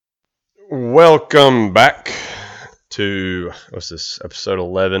Welcome back to episode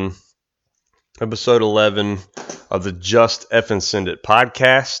 11. Episode 11 of the Just Effin' Send It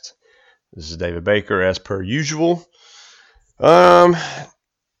podcast. This is David Baker as per usual. Tonight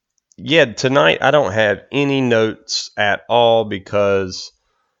I don't have any notes at all because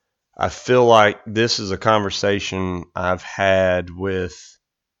I feel like this is a conversation I've had with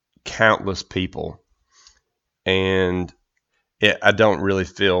countless people, and I don't really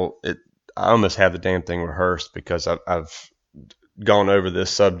feel it. I almost have the damn thing rehearsed because I've gone over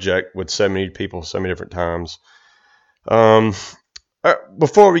this subject with so many people so many different times.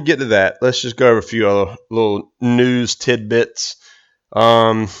 Before we get to that, let's just go over a few other little news tidbits.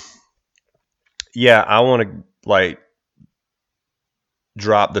 I want to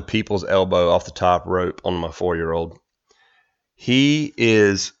drop the people's elbow off the top rope on my 4-year-old. He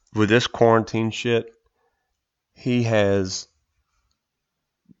is, with this quarantine shit, he has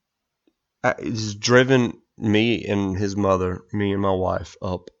it's driven me and his mother, me and my wife,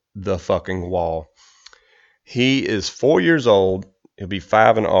 up the fucking wall. He is 4 years old. He'll be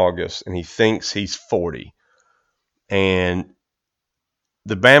 5 in August, and he thinks he's 40. And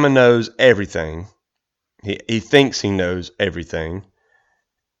the Bama knows everything. He thinks he knows everything.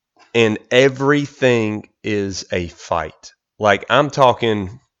 And everything is a fight. Like, I'm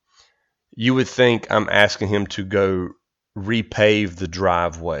talking, you would think I'm asking him to go repave the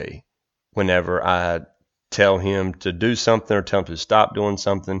driveway whenever I tell him to do something or tell him to stop doing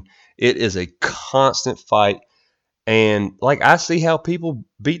something. It is a constant fight. And I see how people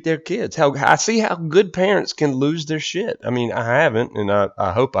beat their kids. I see how good parents can lose their shit. I mean, I haven't, and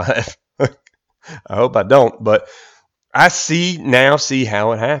I hope I have. I hope I don't, but I see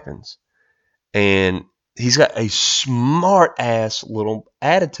how it happens. And he's got a smart ass little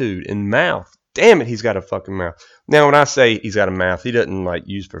attitude and mouth. Damn it, he's got a fucking mouth. Now, when I say he's got a mouth, he doesn't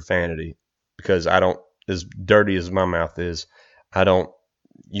use profanity, because I don't, as dirty as my mouth is, I don't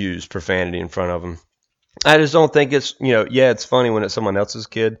use profanity in front of him. I just don't think it's, it's funny when it's someone else's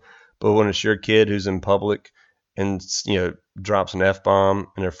kid, but when it's your kid who's in public and, drops an F-bomb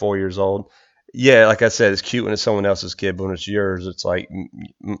and they're 4 years old, yeah, like I said, it's cute when it's someone else's kid, but when it's yours, it's like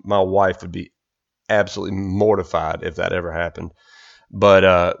my wife would be absolutely mortified if that ever happened.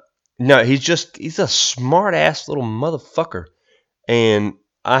 But no, he's a smart ass little motherfucker, and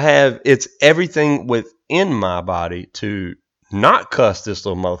it's everything within my body to not cuss this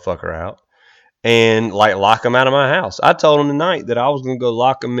little motherfucker out and lock him out of my house. I told him tonight that I was going to go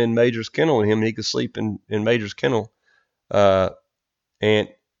lock him in Major's kennel and he could sleep in Major's kennel. And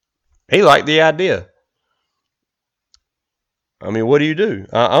he liked the idea. I mean, what do you do?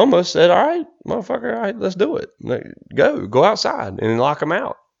 I almost said, all right, motherfucker, all right, let's do it. Go outside and lock him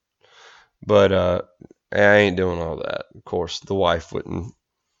out. But I ain't doing all that. Of course, the wife wouldn't.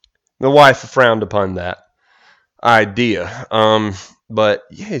 The wife frowned upon that idea. But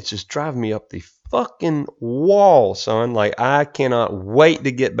yeah, it's just driving me up the fucking wall, son. I cannot wait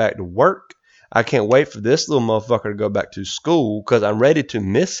to get back to work. I can't wait for this little motherfucker to go back to school because I'm ready to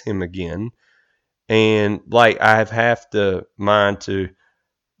miss him again. And I have to mind to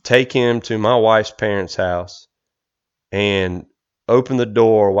take him to my wife's parents' house and open the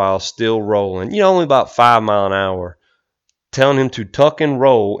door while still rolling, only about 5 miles an hour, telling him to tuck and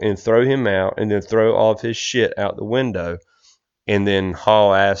roll and throw him out and then throw all of his shit out the window and then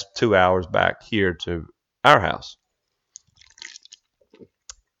haul ass 2 hours back here to our house.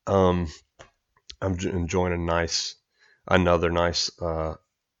 I'm enjoying another nice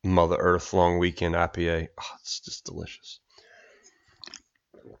Mother Earth long weekend IPA. Oh, it's just delicious.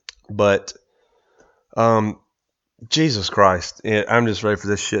 But Jesus Christ, I'm just ready for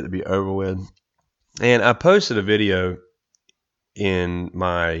this shit to be over with. And I posted a video in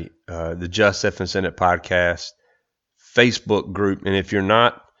my the Just Effin' Send It podcast Facebook group, and if you're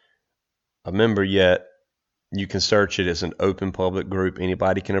not a member yet, you can search it. It's an open public group.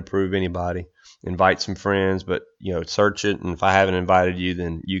 Anybody can approve anybody. Invite some friends, but search it. And if I haven't invited you,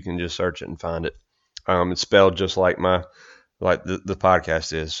 then you can just search it and find it. It's spelled just like the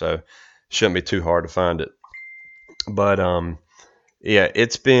podcast is, so it shouldn't be too hard to find it. But yeah,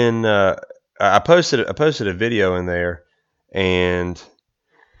 it's been. I posted a video in there, and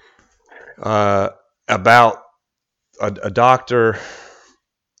about a doctor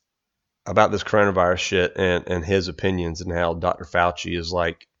about this coronavirus shit and his opinions, and how Dr. Fauci is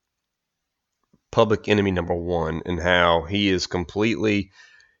public enemy number one, and how he is completely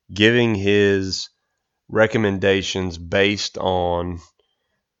giving his recommendations based on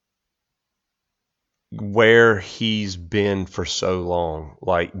where he's been for so long,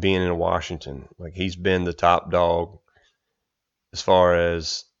 being in Washington. He's been the top dog as far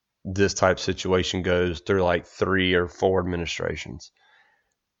as this type of situation goes through like 3 or 4 administrations.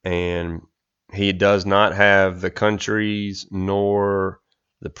 And he does not have the country's nor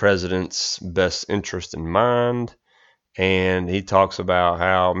the president's best interest in mind. And he talks about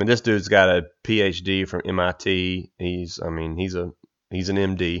how, I mean, this dude's got a PhD from MIT. He's an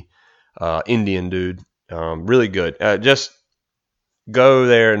MD, Indian dude, really good. Just go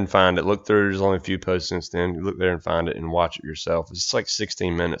there and find it. Look through. There's only a few posts since then. Look there and find it and watch it yourself. It's like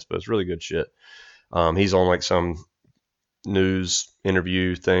 16 minutes, but it's really good shit. He's on like some news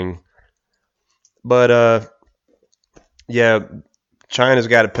interview thing. But yeah, China's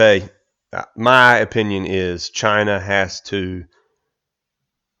got to pay. My opinion is China has to.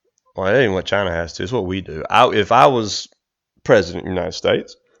 Well, it ain't what China has to. It's what we do. If I was president of the United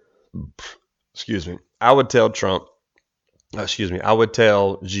States, excuse me, I would tell Trump. I would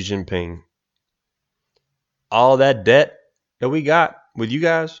tell Xi Jinping, all that debt that we got with you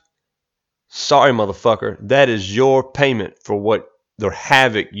guys, sorry, motherfucker, that is your payment for what the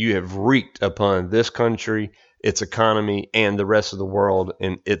havoc you have wreaked upon this country, its economy, and the rest of the world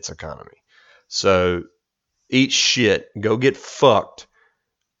and its economy. So eat shit, go get fucked,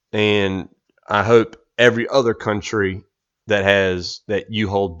 and I hope every other country that you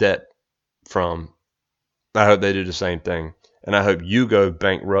hold debt from, I hope they do the same thing. And I hope you go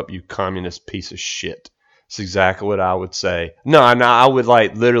bankrupt, you communist piece of shit. That's exactly what I would say. No, I would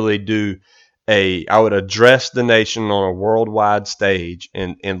like literally I would address the nation on a worldwide stage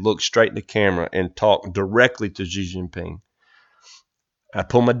and look straight in the camera and talk directly to Xi Jinping. I'd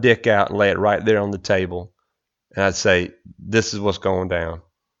pull my dick out and lay it right there on the table. And I'd say, this is what's going down.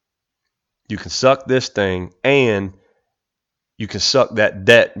 You can suck this thing and you can suck that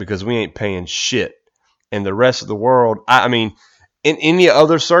debt because we ain't paying shit. And the rest of the world, I mean, in any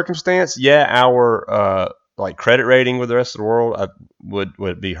other circumstance, yeah, our like credit rating with the rest of the world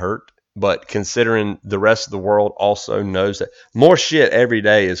would be hurt. But considering the rest of the world also knows that more shit every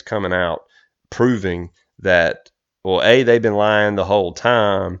day is coming out, proving that, well, A, they've been lying the whole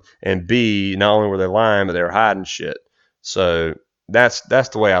time, and B, not only were they lying, but they were hiding shit. So that's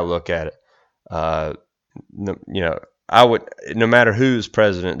the way I look at it. I would, no matter who's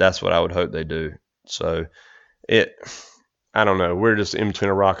president, that's what I would hope they do. So I don't know. We're just in between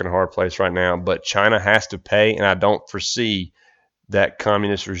a rock and a hard place right now. But China has to pay, and I don't foresee that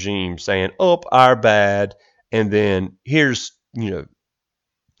communist regime saying, "Oh, our bad," and then here's $10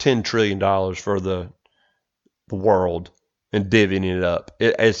 trillion for the world and divvying it up.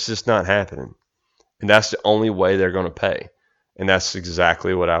 It's just not happening, and that's the only way they're going to pay, and that's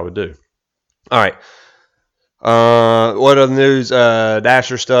exactly what I would do. All right. What other news?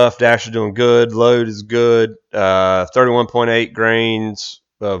 Dasher stuff. Dasher doing good. Load is good. 31.8 grains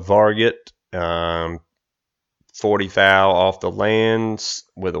of Varget. 40 thou off the lands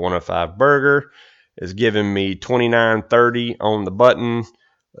with a 105 burger is giving me 29.30 on the button.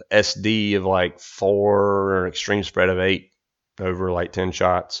 SD of like 4, extreme spread of 8 over like 10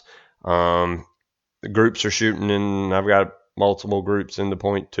 shots. The groups are shooting in. I've got multiple groups in the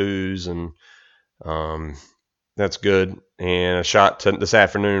 0.2s, and that's good. And a shot this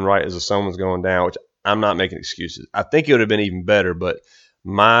afternoon right as the sun was going down, which I'm not making excuses. I think it would have been even better, but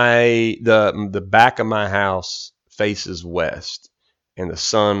the back of my house faces west, and the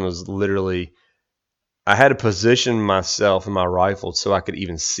sun was literally, I had to position myself and my rifle so I could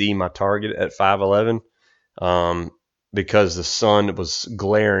even see my target at 511, because the sun was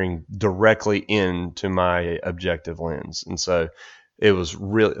glaring directly into my objective lens. And so it was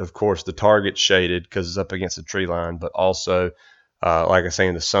really, of course, the target shaded because it's up against the tree line, but also, like I was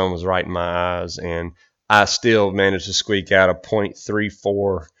saying, the sun was right in my eyes, and I still managed to squeak out a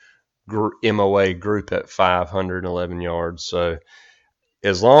 .34 MOA group at 511 yards. So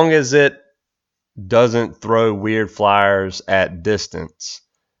as long as it doesn't throw weird flyers at distance,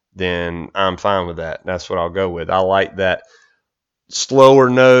 then I'm fine with that. That's what I'll go with. I like that slower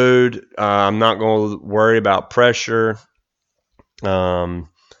node. I'm not going to worry about pressure.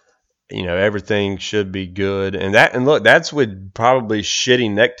 Everything should be good. And look, that's with probably shitty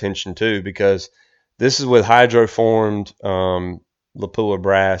neck tension too, because this is with hydroformed Lapua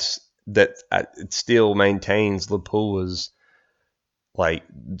brass that it still maintains Lapua's like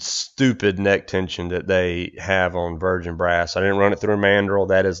stupid neck tension that they have on virgin brass. I didn't run it through a mandrel.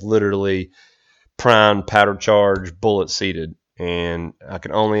 That is literally primed, powder charged, bullet seated. And I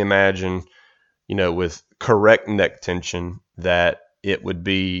can only imagine, with correct neck tension, that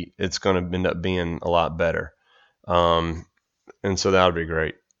it's going to end up being a lot better. And so that would be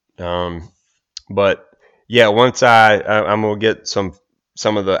great. But yeah, once I'm going to get some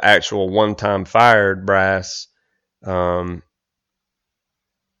of the actual one-time fired brass,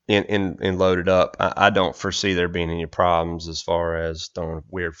 and loaded up, I don't foresee there being any problems as far as throwing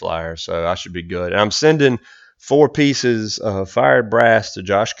weird flyers. So I should be good. And I'm sending 4 pieces of fired brass to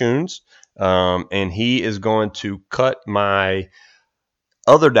Josh Coons, and he is going to cut my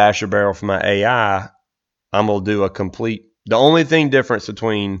other dasher barrel for my AI. I'm going to do a complete. The only thing difference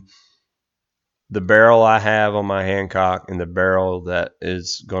between the barrel I have on my Hancock and the barrel that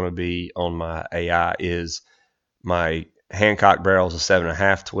is going to be on my AI is my Hancock barrel is a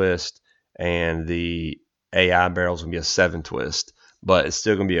 7.5 twist, and the AI barrel is going to be a 7 twist. But it's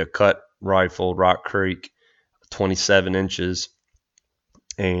still going to be a cut rifle, Rock Creek, 27 inches.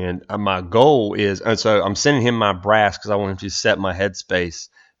 And my goal is, and so I'm sending him my brass because I want him to set my headspace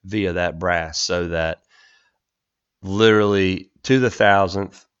via that brass so that literally to the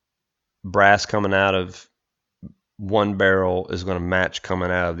thousandth, brass coming out of one barrel is going to match coming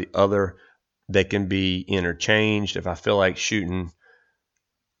out of the other. They can be interchanged. If I feel like shooting,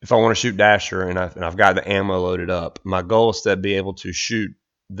 if I want to shoot dasher and I've got the ammo loaded up, my goal is to be able to shoot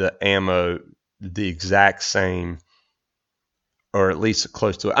the ammo the exact same, or at least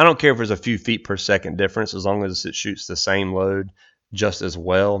close to it. I don't care if there's a few feet per second difference, as long as it shoots the same load just as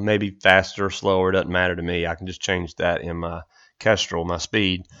well. Maybe faster or slower, it doesn't matter to me. I can just change that in my Kestrel, my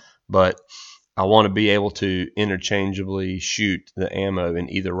speed. But I want to be able to interchangeably shoot the ammo in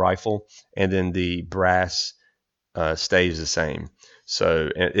either rifle, and then the brass stays the same. So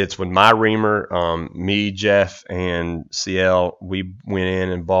it's with my reamer. Me, Jeff, and CL, we went in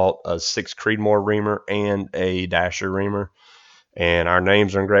and bought a 6 Creedmoor reamer and a Dasher reamer, and our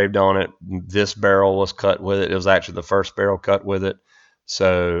names are engraved on it. This barrel was cut with it. It was actually the first barrel cut with it.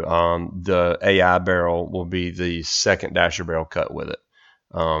 So the AI barrel will be the second Dasher barrel cut with it.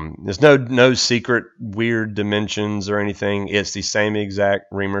 There's no secret weird dimensions or anything. It's the same exact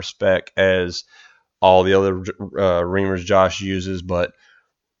reamer spec as all the other reamers Josh uses, but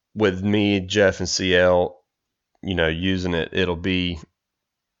with me, Jeff, and CL, using it, it'll be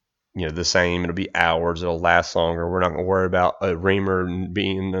the same. It'll be hours. It'll last longer. We're not going to worry about a reamer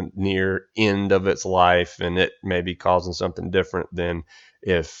being near end of its life and it may be causing something different than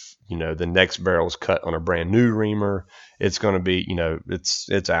if the next barrel is cut on a brand new reamer. It's going to be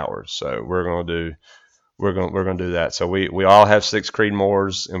it's hours. So we're going to do that. So we all have 6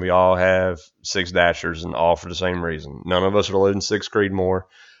 Creedmoors and we all have 6 Dashers, and all for the same reason. None of us are loading 6 Creedmoor.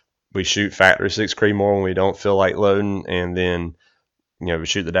 We shoot factory 6 Creedmoor when we don't feel like loading, and then we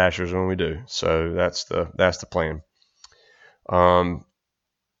shoot the Dashers when we do. So that's the plan.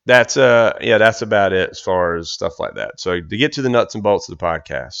 That's about it as far as stuff like that. So to get to the nuts and bolts of the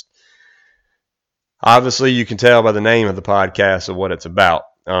podcast, obviously you can tell by the name of the podcast of what it's about.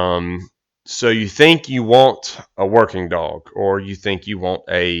 So you think you want a working dog, or you think you want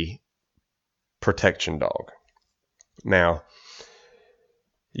a protection dog. Now,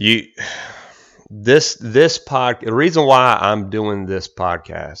 the reason why I'm doing this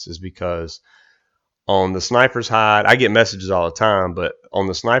podcast is because on the Sniper's Hide, I get messages all the time, but on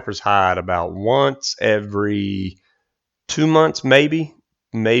the Sniper's Hide, about once every 2 months, maybe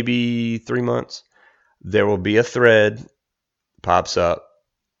 3 months, there will be a thread pops up.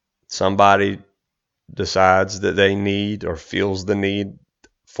 Somebody decides that they need or feels the need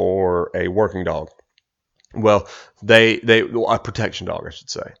for a working dog. Well, a protection dog, I should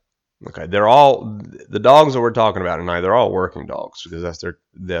say. Okay, they're all the dogs that we're talking about tonight. They're all working dogs because that's where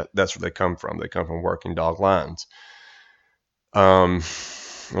they come from. They come from working dog lines. At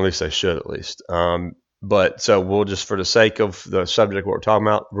least they should, at least. But so we'll just, for the sake of the subject what we're talking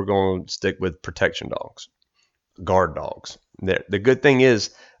about, we're going to stick with protection dogs, guard dogs. The good thing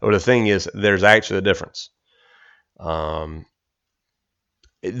is, or the thing is, there's actually a difference.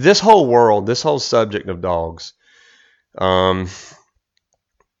 This whole subject of dogs,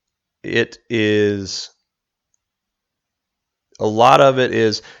 it is, a lot of it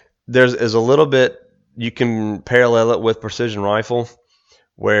is, there's a little bit, you can parallel it with precision rifle,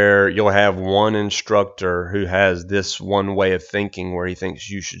 where you'll have one instructor who has this one way of thinking where he thinks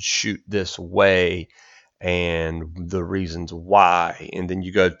you should shoot this way and the reasons why. And then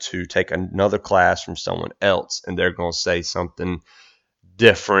you go to take another class from someone else and they're going to say something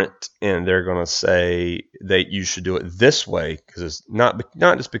different, and they're going to say that you should do it this way because it's not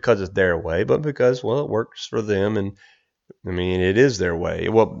just because it's their way, but because, it works for them. And I mean, it is their way.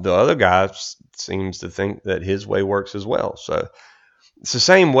 Well, the other guy seems to think that his way works as well. So it's the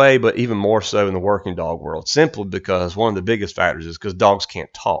same way, but even more so in the working dog world, simply because one of the biggest factors is because dogs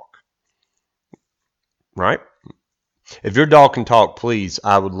can't talk. Right? If your dog can talk, please,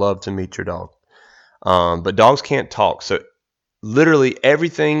 I would love to meet your dog. But dogs can't talk. So literally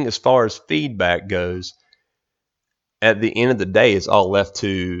everything as far as feedback goes at the end of the day, it's all left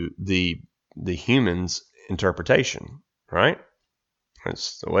to the human's interpretation, right?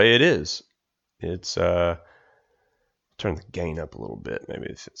 That's the way it is. It's turn the gain up a little bit, maybe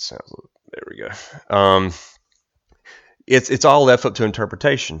if it sounds a little, there we go. It's all left up to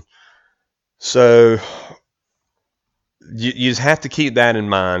interpretation. So you just have to keep that in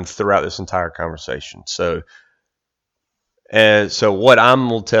mind throughout this entire conversation. So what I'm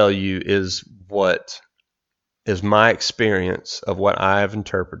will tell you is what is my experience of what I have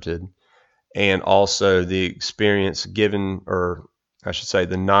interpreted, and also the experience given, or I should say,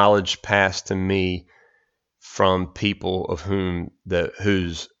 the knowledge passed to me from people of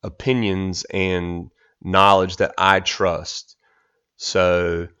whose opinions and knowledge that I trust.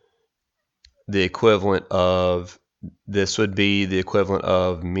 So the equivalent of this would be the equivalent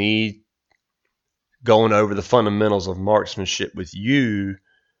of me going over the fundamentals of marksmanship with you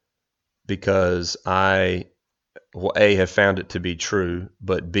because I, well, A, have found it to be true,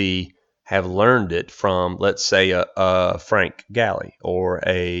 but B, have learned it from, let's say, a Frank Galley or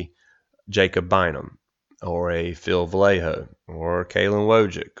a Jacob Bynum or a Phil Vallejo or Kalen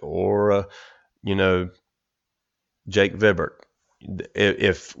Wojcik or, Jake Vibert.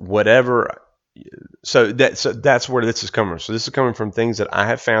 If whatever, so that's where this is coming from. So this is coming from things that I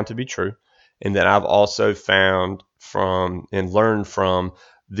have found to be true, and that I've also found from and learned from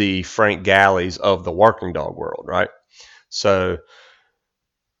the Frank Galleys of the working dog world, right? So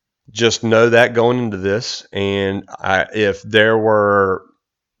just know that going into this, and if there were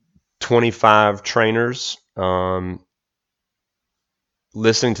 25 trainers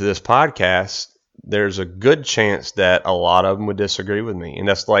listening to this podcast, there's a good chance that a lot of them would disagree with me. And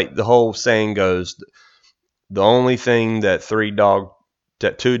that's like the whole saying goes, the only thing that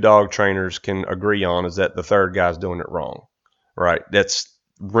two dog trainers can agree on is that the third guy's doing it wrong, right? That's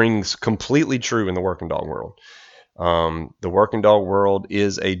rings completely true in the working dog world. The working dog world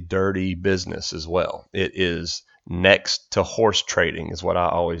is a dirty business as well. It is next to horse trading, is what I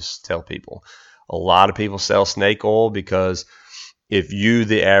always tell people. A lot of people sell snake oil because if you,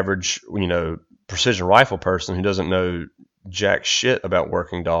 the average, precision rifle person who doesn't know jack shit about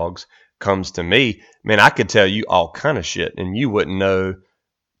working dogs, comes to me, man, I could tell you all kind of shit, and you wouldn't know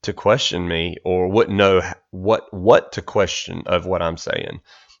to question me, or wouldn't know what to question of what I'm saying.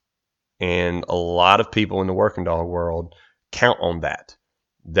 And a lot of people in the working dog world count on that.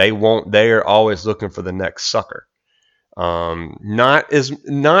 They're always looking for the next sucker. Not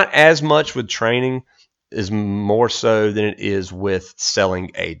as much with training, is more so than it is with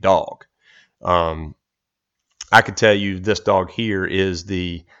selling a dog. I could tell you this dog here is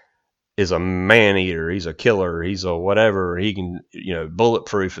a man eater. He's a killer. He's a whatever. He can,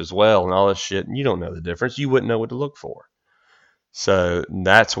 bulletproof as well and all this shit. And you don't know the difference. You wouldn't know what to look for. So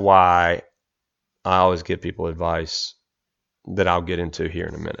that's why I always give people advice that I'll get into here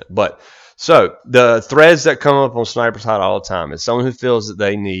in a minute. But so the threads that come up on Sniper's Hide all the time is someone who feels that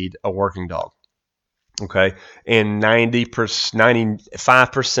they need a working dog. Okay. And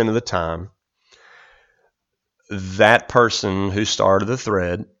 95% of the time, that person who started the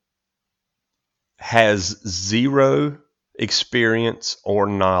thread has zero experience or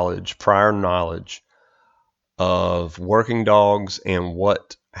prior knowledge of working dogs and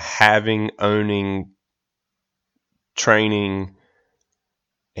what having, owning, training,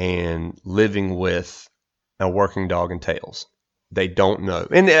 and living with a working dog entails. They don't know.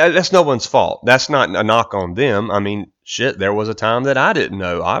 And that's no one's fault. That's not a knock on them. I mean, shit, there was a time that I didn't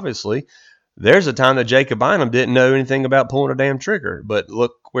know, obviously. There's a time that Jacob Bynum didn't know anything about pulling a damn trigger, but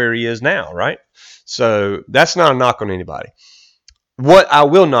look where he is now, right? So that's not a knock on anybody. What I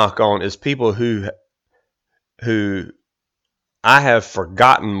will knock on is people who I have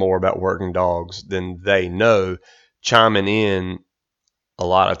forgotten more about working dogs than they know, chiming in a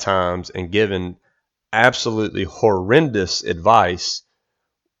lot of times and giving absolutely horrendous advice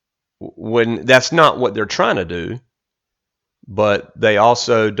when that's not what they're trying to do, but they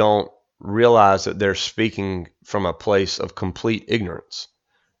also don't realize that they're speaking from a place of complete ignorance.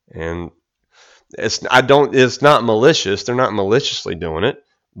 And it's not malicious. They're not maliciously doing it,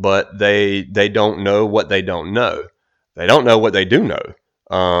 but they don't know what they don't know. They don't know what they do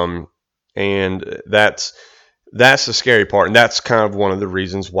know. And that's the scary part. And that's kind of one of the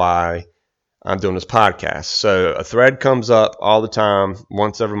reasons why I'm doing this podcast. So a thread comes up all the time,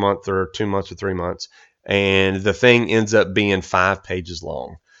 once every month or 2 months or 3 months, and the thing ends up being 5 pages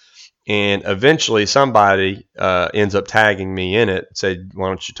long. And eventually somebody ends up tagging me in it, said, why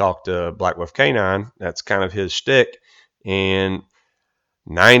don't you talk to Black Wolf Canine? That's kind of his shtick. And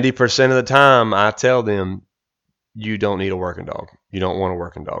 90% of the time I tell them, you don't need a working dog. You don't want a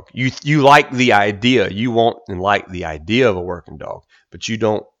working dog. You like the idea. You want and like the idea of a working dog, but you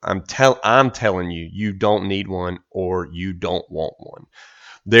don't. I'm telling you, you don't need one, or you don't want one.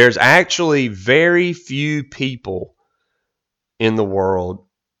 There's actually very few people in the world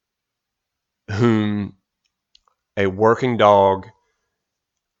whom a working dog,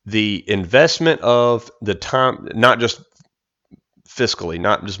 the investment of the time, not just fiscally,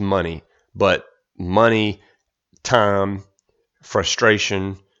 not just money, but money, time,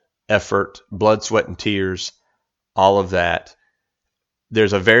 frustration, effort, blood, sweat, and tears, all of that.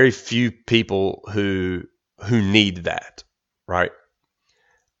 There's a very few people who need that, right?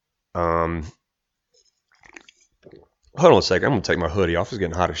 Um, Hold on a second. I'm gonna take my hoodie off. It's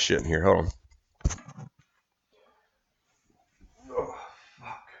getting hot as shit in here. Hold on. Oh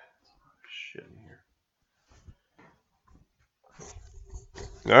fuck! Shit in here.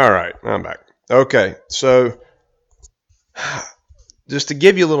 All right, I'm back. Okay, so just to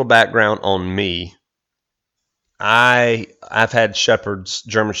give you a little background on me, I've had shepherds,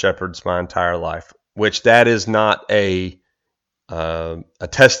 German shepherds, my entire life, which that is not a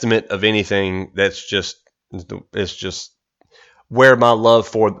testament of anything. That's just it's just where my love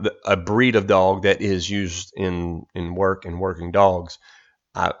for a breed of dog that is used in work and working dogs,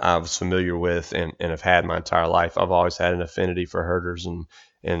 I was familiar with and have had my entire life. I've always had an affinity for herders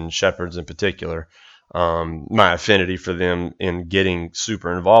and shepherds in particular. My affinity for them in getting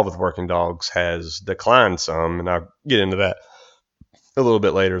super involved with working dogs has declined some, and I'll get into that a little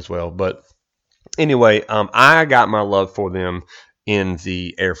bit later as well. But anyway, I got my love for them in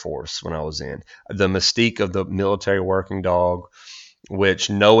the Air Force when I was in. The mystique of the military working dog, which,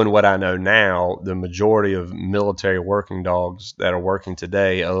 knowing what I know now, the majority of military working dogs that are working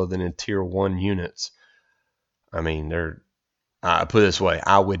today, other than in Tier 1 units, I mean, I put it this way,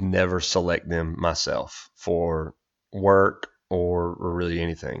 I would never select them myself for work or really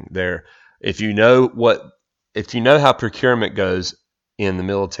anything. If you know how procurement goes in the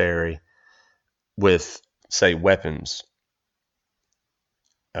military with, say, weapons,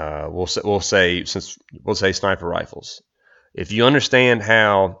 we'll say sniper rifles. If you understand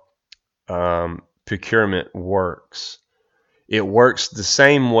how procurement works, it works the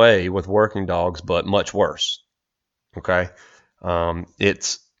same way with working dogs, but much worse. Okay,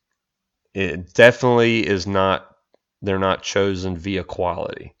 it definitely is not. They're not chosen via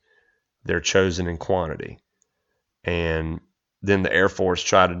quality; they're chosen in quantity. And then the Air Force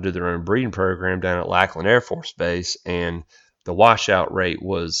tried to do their own breeding program down at Lackland Air Force Base, and the washout rate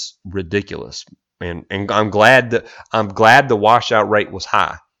was ridiculous. And I'm glad the washout rate was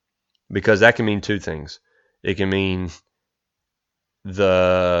high, because that can mean two things. It can mean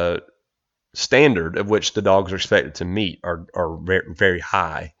the standard of which the dogs are expected to meet are very, very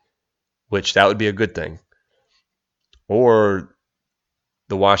high, which that would be a good thing. Or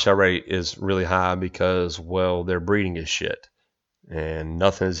the washout rate is really high because, well, their breeding is shit and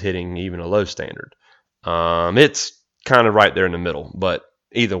nothing is hitting even a low standard. It's kind of right there in the middle, but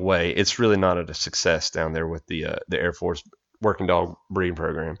either way, it's really not a success down there with the Air Force working dog breeding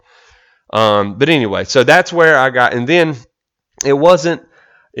program. But anyway, so that's where I got, and then it wasn't.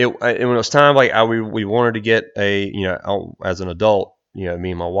 When it was time, like we wanted to get as an adult, me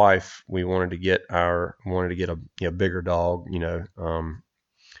and my wife, we wanted to get a bigger dog,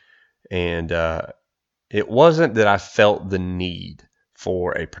 and it wasn't that I felt the need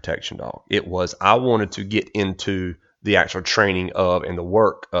for a protection dog. It was I wanted to get into the actual training of and the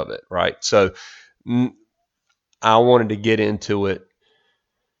work of it, right? So I wanted to get into it,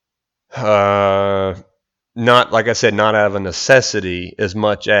 not, like I said, not out of a necessity as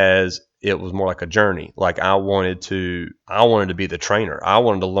much as it was more like a journey. Like I wanted to be the trainer. I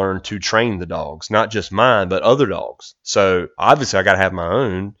wanted to learn to train the dogs, not just mine, but other dogs. So obviously I got to have my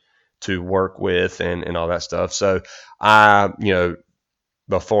own to work with and all that stuff. So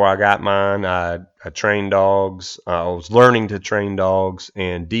before I got mine, I trained dogs. I was learning to train dogs,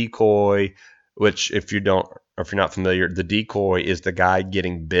 and decoy, which if you're not familiar, the decoy is the guy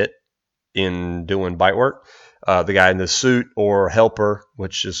getting bit in doing bite work. The guy in the suit or helper,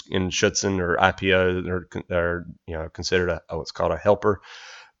 which is in Schutzhund or IPO, or considered what's called a helper.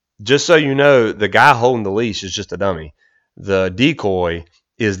 Just so you know, the guy holding the leash is just a dummy. The decoy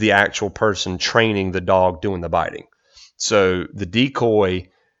is the actual person training the dog doing the biting. So the decoy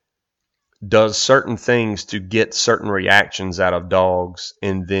does certain things to get certain reactions out of dogs,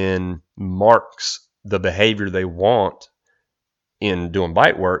 and then marks the behavior they want in doing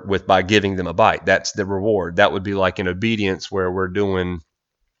bite work by giving them a bite. That's the reward. That would be like in obedience, where we're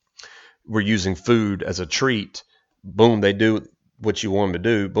using food as a treat. Boom, they do what you want them to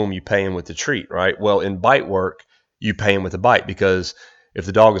do. Boom, you pay them with the treat, right? Well, in bite work, you pay them with a bite, because if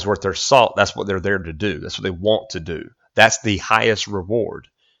the dog is worth their salt, that's what they're there to do. That's what they want to do. That's the highest reward,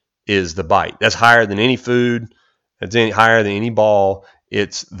 is the bite. That's higher than any food. That's higher than any ball.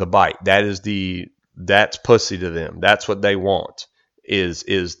 It's the bite. That's pussy to them. That's what they want, is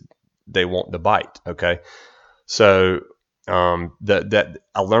they want the bite. Okay. So that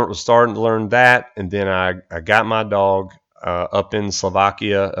I was starting to learn that, and then I got my dog up in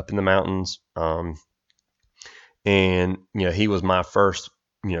Slovakia, up in the mountains, and he was my first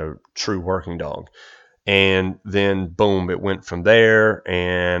true working dog. And then boom, it went from there,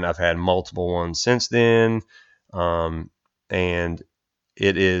 and I've had multiple ones since then, and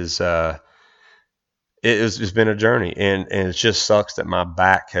it's been a journey, and it just sucks that my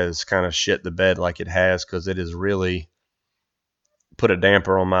back has kind of shit the bed like it has, because it has really put a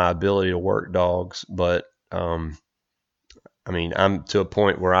damper on my ability to work dogs. But I mean, I'm to a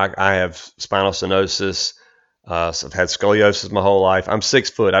point where I have spinal stenosis. So I've had scoliosis my whole life. I'm 6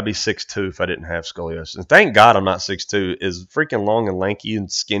 foot. I'd be 6'2" if I didn't have scoliosis. And thank God I'm not 6'2". As freaking long and lanky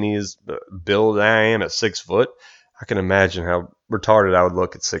and skinny as build I am at 6 foot, I can imagine how retarded I would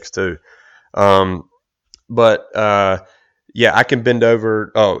look at 6'2". Yeah, I can bend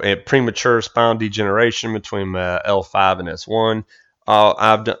over. Oh, and premature spinal degeneration between L5 and S1.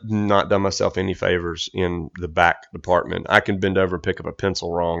 I've not done myself any favors in the back department. I can bend over and pick up a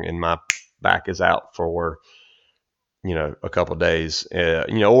pencil wrong, and my back is out for a couple of days.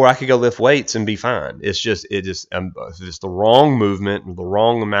 Or I could go lift weights and be fine. It's just the wrong movement, the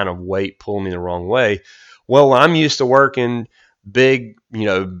wrong amount of weight pulling me the wrong way. Well, I'm used to working big,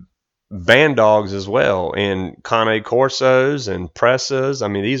 band dogs as well, and Cane Corsos and Pressas. I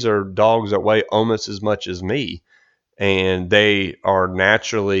mean, these are dogs that weigh almost as much as me, and they are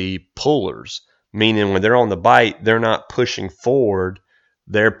naturally pullers, meaning when they're on the bite, they're not pushing forward,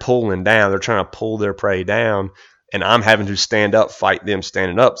 they're pulling down. They're trying to pull their prey down, and I'm having to stand up, fight them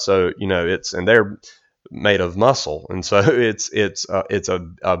standing up. So and they're made of muscle, and so it's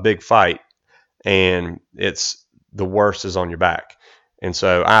a big fight, and it's the worst is on your back. And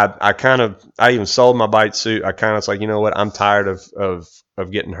so I even sold my bite suit. I kind of was like, what? I'm tired of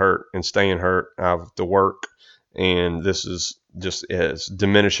getting hurt and staying hurt. I have to work, and this is just it's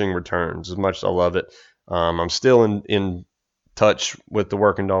diminishing returns. As much as I love it, I'm still in touch with the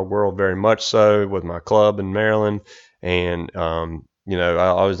working dog world, very much so, with my club in Maryland, and I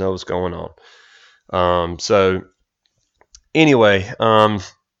always know what's going on. So anyway,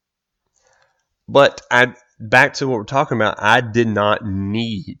 but back to what we're talking about, I did not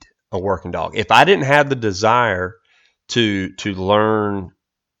need a working dog. If I didn't have the desire to learn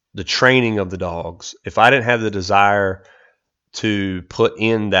the training of the dogs, if I didn't have the desire to put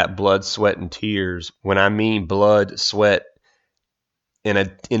in that blood, sweat, and tears, when I mean blood, sweat,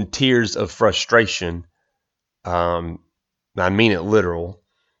 in tears of frustration, I mean it literal,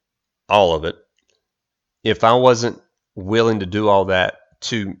 all of it. If I wasn't willing to do all that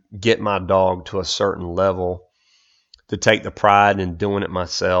to get my dog to a certain level, to take the pride in doing it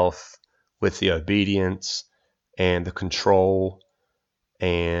myself with the obedience and the control,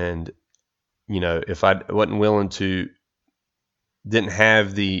 and if I wasn't willing to, didn't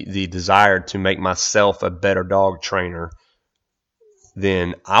have the desire to make myself a better dog trainer,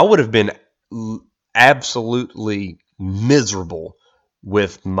 then I would have been absolutely miserable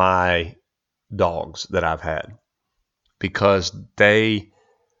with my dogs that I've had, because they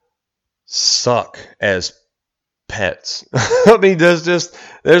suck as pets. I mean,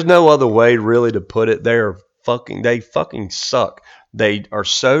 there's no other way really to put it. They fucking suck. They are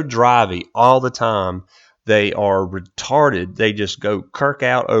so drivey all the time. They are retarded. They just go kirk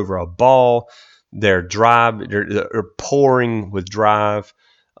out over a ball. They're pouring with drive.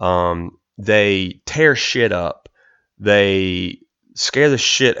 They tear shit up. They scare the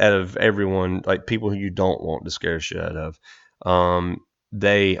shit out of everyone, like people who you don't want to scare shit out of.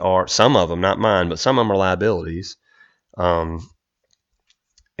 They are, some of them, not mine, but some of them are liabilities. And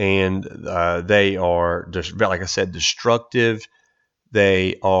they are just, like I said, destructive.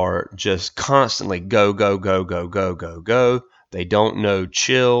 They are just constantly go, go, go, go, go, go, go. They don't know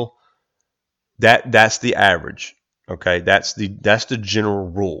chill. That's the average. Okay, that's the general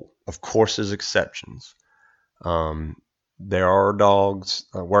rule. Of course, there's exceptions. There are dogs,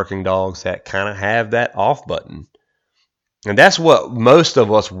 working dogs, that kind of have that off button. And that's what most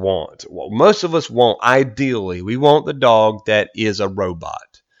of us want. What most of us want, ideally, we want the dog that is a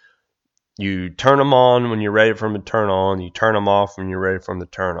robot. You turn them on when you're ready for them to turn on. You turn them off when you're ready for them to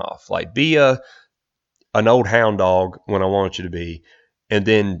turn off. Like, be an old hound dog when I want you to be, and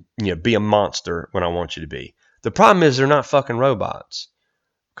then be a monster when I want you to be. The problem is they're not fucking robots.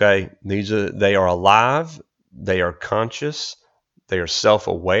 Okay, they are alive. They are conscious. They are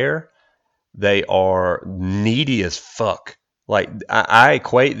self-aware. They are needy as fuck. Like I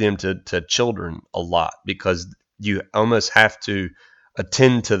equate them to children a lot because you almost have to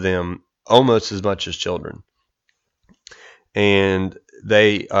attend to them almost as much as children, and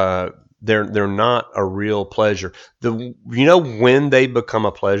they're not a real pleasure. When they become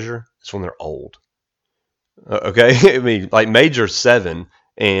a pleasure, it's when they're old. Okay, I mean, like Major's 7,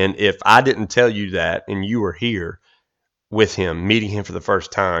 and if I didn't tell you that, and you were here with him, meeting him for the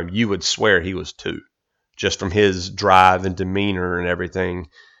first time, you would swear he was 2, just from his drive and demeanor and everything.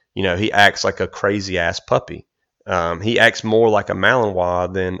 He acts like a crazy ass puppy. He acts more like a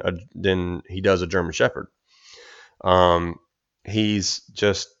Malinois than he does a German Shepherd. He's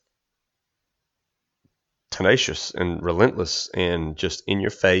just tenacious and relentless and just in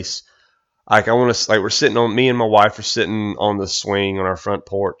your face. Like me and my wife are sitting on the swing on our front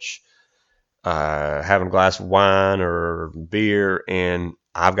porch, having a glass of wine or beer, and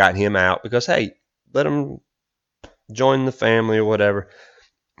I've got him out because, hey, let him join the family or whatever.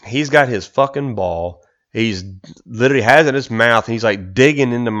 He's got his fucking ball. He's literally has it in his mouth. And he's like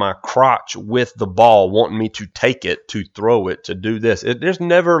digging into my crotch with the ball, wanting me to take it, to throw it, to do this. There's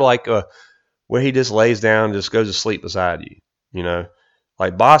never like where he just lays down and just goes to sleep beside you.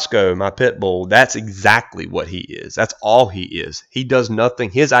 Like Bosco, my pit bull, that's exactly what he is. That's all he is. He does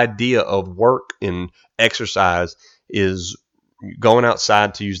nothing. His idea of work and exercise is going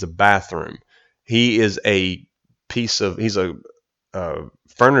outside to use the bathroom. He's a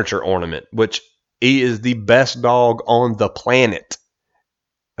furniture ornament, which he is the best dog on the planet.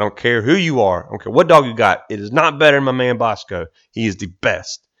 I don't care who you are. I don't care what dog you got. It is not better than my man Bosco. He is the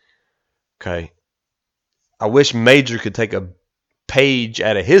best. Okay. I wish Major could take a page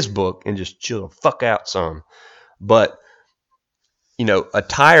out of his book and just chill the fuck out some. But, a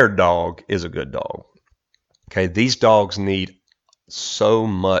tired dog is a good dog. Okay. These dogs need so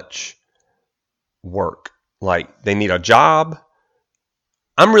much work. Like, they need a job.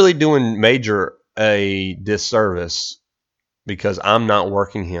 I'm really doing Major a disservice because I'm not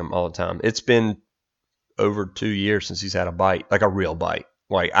working him all the time. It's been over 2 years since he's had a bite, like a real bite.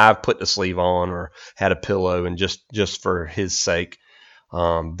 Like I've put the sleeve on or had a pillow and just for his sake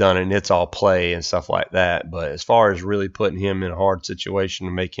done it, and it's all play and stuff like that. But as far as really putting him in a hard situation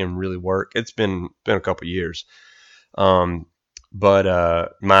to make him really work, it's been a couple of years. But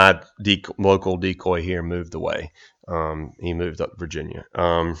my local decoy here moved away. He moved up to Virginia.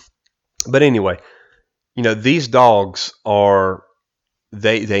 But anyway, these dogs are,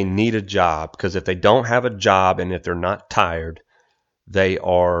 they need a job, because if they don't have a job and if they're not tired, they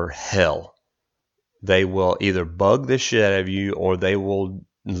are hell. They will either bug the shit out of you or they will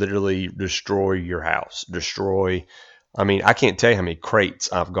literally destroy your house. I can't tell you how many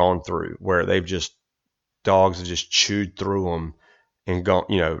crates I've gone through where dogs have just chewed through them and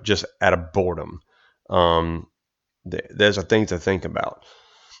gone, just out of boredom. There's a thing to think about.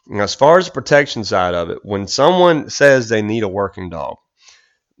 Now, as far as the protection side of it, when someone says they need a working dog,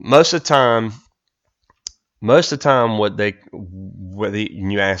 most of the time, you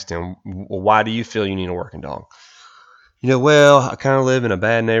ask them, well, why do you feel you need a working dog? Well, I kind of live in a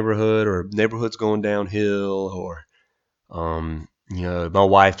bad neighborhood, or neighborhood's going downhill, or, my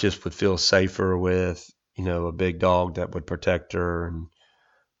wife just would feel safer with, a big dog that would protect her. And,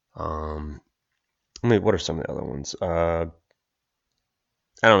 what are some of the other ones?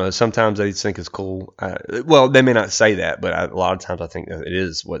 I don't know. Sometimes they think it's cool. Well, they may not say that, but a lot of times I think that it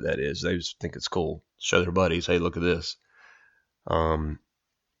is what that is. They just think it's cool. Show their buddies, hey, look at this.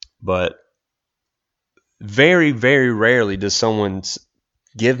 But very, very rarely does someone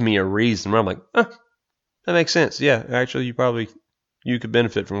give me a reason where I'm like, that makes sense. Yeah, actually, you could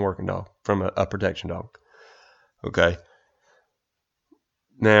benefit from a working dog, from a protection dog. Okay.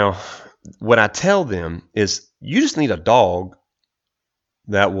 Now, what I tell them is, you just need a dog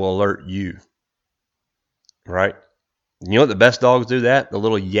that will alert you, right? You know what the best dogs do that? The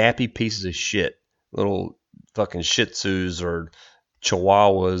little yappy pieces of shit, little fucking Shih Tzus or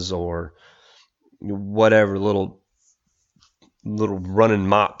Chihuahuas or whatever, little running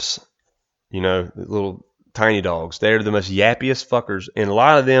mops, little tiny dogs. They're the most yappiest fuckers, and a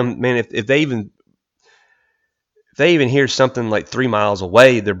lot of them, man, if they even hear something like 3 miles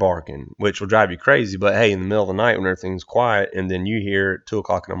away, they're barking, which will drive you crazy. But hey, in the middle of the night when everything's quiet, and then you hear at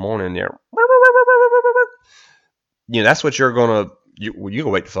 2:00 in the morning, they're, that's what you're gonna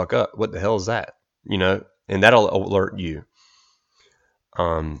wake the fuck up. What the hell is that? And that'll alert you.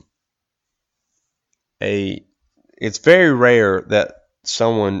 It's very rare that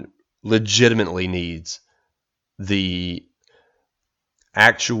someone legitimately needs the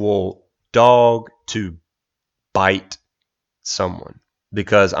actual dog to bite someone.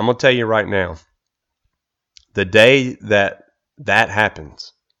 Because I'm going to tell you right now, the day that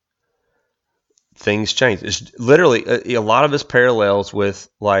happens, things change. It's literally, a lot of this parallels with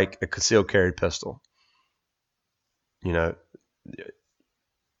like a concealed carry pistol. You know,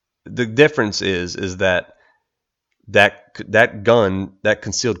 the difference is that gun, that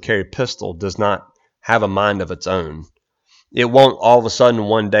concealed carry pistol, does not have a mind of its own. It won't all of a sudden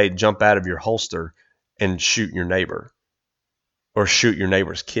one day jump out of your holster and shoot your neighbor or shoot your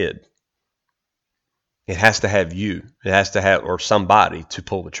neighbor's kid. It has to have you. It has to have, or somebody, to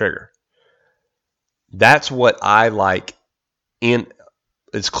pull the trigger. That's what I like in,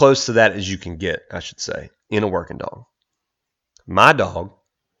 as close to that as you can get, I should say, in a working dog. My dog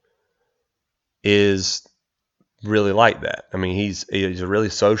is really like that. I mean, he's a really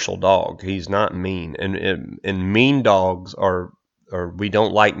social dog. He's not mean, and mean dogs are we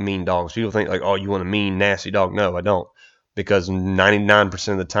don't like mean dogs. People think like, oh, you want a mean, nasty dog? No, I don't, because 99%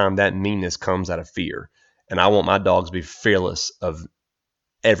 of the time that meanness comes out of fear, and I want my dogs to be fearless of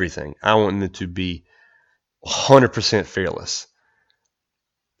everything. I want them to be 100% fearless.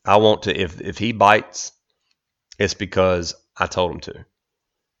 I want to, if he bites, it's because I told him to.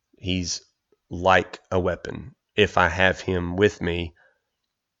 He's like a weapon. If I have him with me,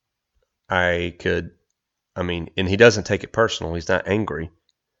 I could, I mean, and he doesn't take it personal. He's not angry.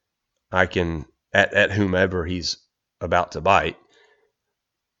 I can, at whomever he's about to bite.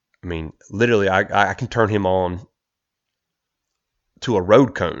 I mean, literally, I can turn him on to a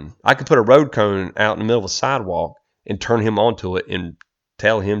road cone. I can put a road cone out in the middle of a sidewalk and turn him onto it and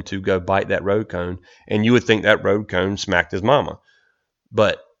tell him to go bite that road cone. And you would think that road cone smacked his mama.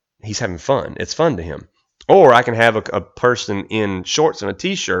 But he's having fun. It's fun to him. Or I can have a person in shorts and a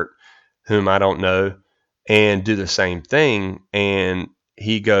t-shirt whom I don't know and do the same thing, and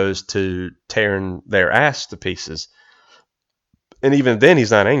he goes to tearing their ass to pieces. And even then,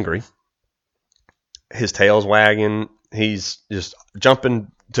 he's not angry. His tail's wagging. He's just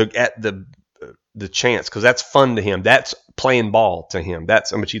jumping at the chance, because that's fun to him. That's playing ball to him.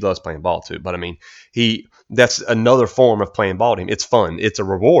 That's how much he loves playing ball too. But I mean, that's another form of playing ball to him. It's fun. It's a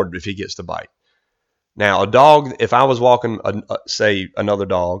reward if he gets to bite. Now, a dog, if I was walking, say, another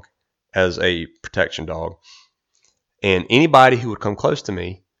dog as a protection dog, and anybody who would come close to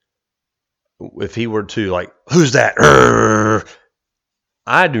me, if he were to like, who's that?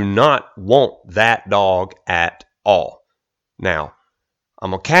 I do not want that dog at all. Now,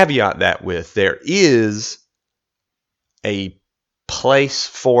 I'm going to caveat that with, there is a place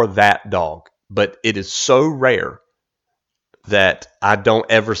for that dog, but it is so rare that I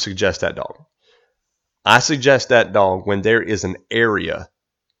don't ever suggest that dog. I suggest that dog when there is an area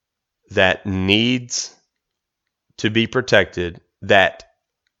that needs to be protected, that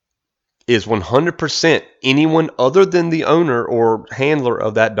is 100% anyone other than the owner or handler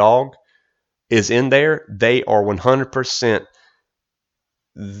of that dog is in there. They are 100%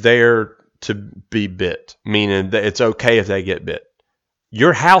 there to be bit, meaning that it's okay if they get bit.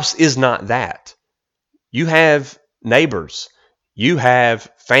 Your house is not that. You have neighbors. You have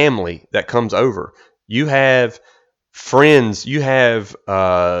family that comes over. You have friends. You have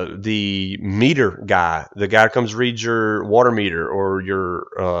the meter guy, the guy that comes read your water meter or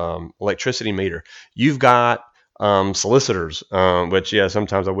your electricity meter. You've got solicitors, which, yeah,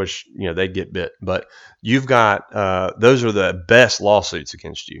 sometimes I wish they'd get bit, but you've got those are the best lawsuits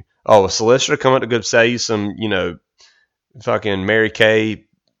against you. Oh, a solicitor come up to go sell you some fucking Mary Kay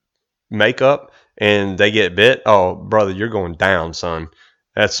makeup and they get bit. Oh, brother, you're going down, son.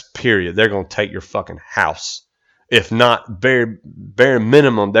 That's period. They're going to take your fucking house. If not, bare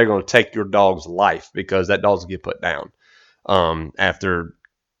minimum, they're going to take your dog's life, because that dog's going to get put down after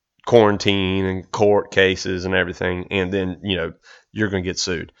quarantine and court cases and everything. And then, you're going to get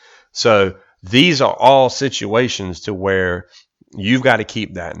sued. So these are all situations to where you've got to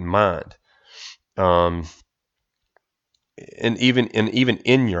keep that in mind. And even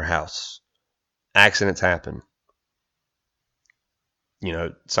in your house, accidents happen.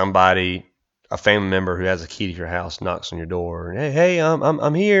 Somebody, a family member who has a key to your house, knocks on your door, and hey,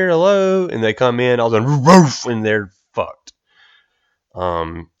 I'm here, hello, and they come in, all of a sudden, roof, and they're fucked.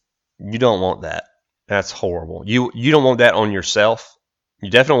 You don't want that. That's horrible. You don't want that on yourself. You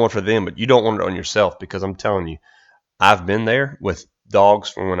definitely want it for them, but you don't want it on yourself, because I'm telling you, I've been there with dogs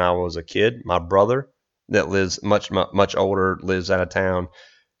from when I was a kid. My brother, that lives much older, lives out of town.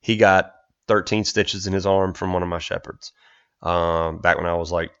 He got 13 stitches in his arm from one of my shepherds. Back when I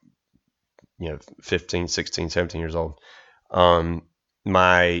was like, 15, 16, 17 years old.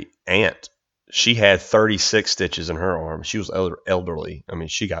 My aunt, she had 36 stitches in her arm. She was elderly. I mean,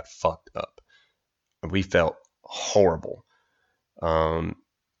 she got fucked up. We felt horrible. That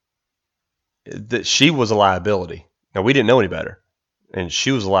she was a liability. Now, we didn't know any better, and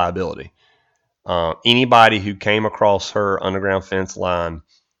she was a liability. Anybody who came across her underground fence line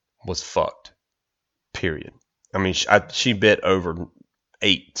was fucked, period. I mean, she bit over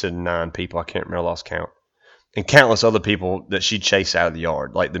 8 to 9 people. I can't remember, I lost count. And countless other people that she chased out of the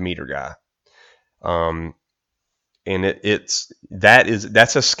yard, like the meter guy. And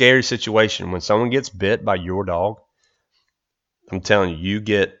that's a scary situation. When someone gets bit by your dog, I'm telling you, you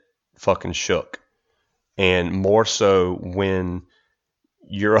get fucking shook. And more so when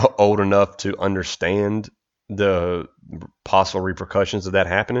you're old enough to understand the possible repercussions of that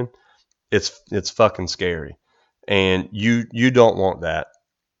happening, it's fucking scary. And you don't want that.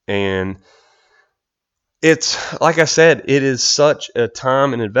 And it's, like I said, it is such a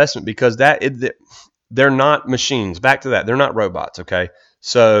time and investment because they're not machines. Back to that, they're not robots. Okay,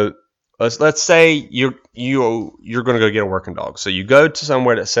 so let's say you're going to go get a working dog. So you go to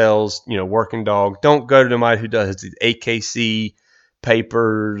somewhere that sells working dog. Don't go to somebody who does the AKC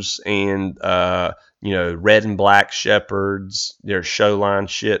papers and red and black shepherds. Their show line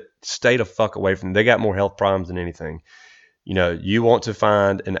shit. Stay the fuck away from them. They got more health problems than anything. You want to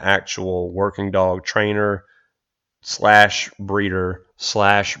find an actual working dog trainer / breeder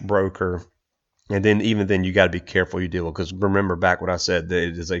 / broker. And then even then you got to be careful you deal with, because remember back what I said, that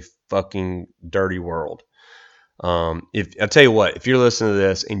it is a fucking dirty world. If I tell you what, if you're listening to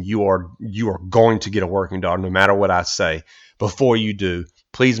this and you are going to get a working dog, no matter what I say, before you do,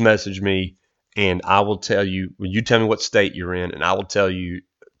 please message me and I will tell you. You tell me what state you're in, and I will tell you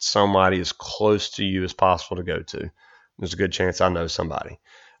somebody as close to you as possible to go to. There's a good chance I know somebody.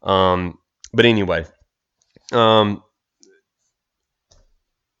 But anyway,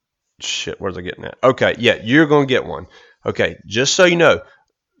 shit, where's I getting at? Okay, yeah, you're going to get one. Okay, just so you know,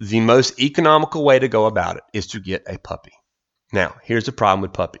 the most economical way to go about it is to get a puppy. Now, here's the problem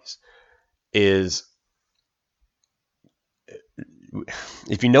with puppies is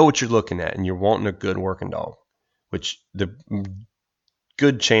if you know what you're looking at and you're wanting a good working dog, which the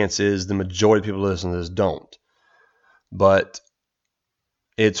good chance is the majority of people listening to this don't. But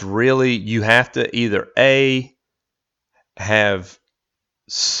it's really, you have to either A, have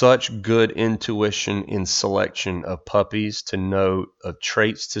such good intuition in selection of puppies to know of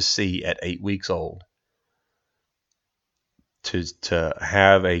traits to see at 8 weeks old, to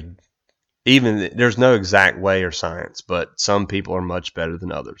have even there's no exact way or science, but some people are much better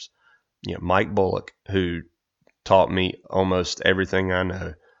than others. Mike Bullock, who taught me almost everything I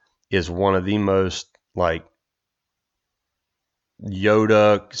know, is one of the most like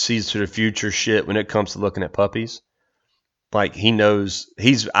Yoda sees to the future shit when it comes to looking at puppies. Like he knows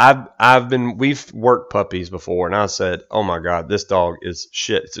we've worked puppies before, and I said, oh my God, this dog is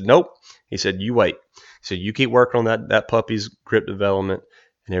shit. He said, nope. He said, you wait. He said, you keep working on that puppy's grip development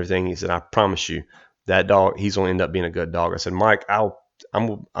and everything. He said, I promise you that dog, he's going to end up being a good dog. I said, Mike, I'm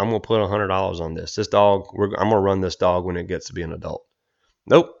going to put $100 on this. This dog, I'm going to run this dog when it gets to be an adult.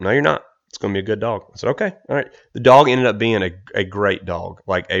 Nope, no, you're not. It's going to be a good dog. I said, okay, all right. The dog ended up being a great dog,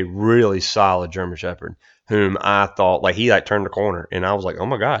 like a really solid German Shepherd, whom I thought, like, he turned the corner, and I was like, oh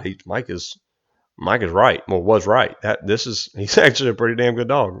my God, Mike is right. Well, was right. He's actually a pretty damn good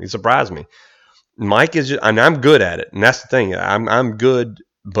dog. He surprised me. Mike is, and I'm good at it, and that's the thing. I'm good,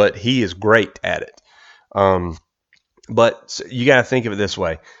 but he is great at it. But you got to think of it this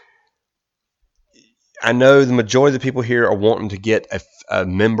way. I know the majority of the people here are wanting to get a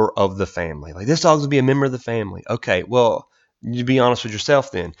member of the family. Like, this dog's going to be a member of the family. Okay, well, you be honest with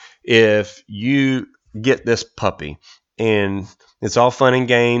yourself then. If you get this puppy and it's all fun and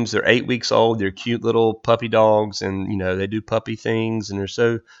games, they're 8 weeks old, they're cute little puppy dogs, and they do puppy things and they're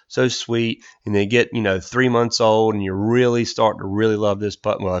so sweet, and they get 3 months old and you really start to really love this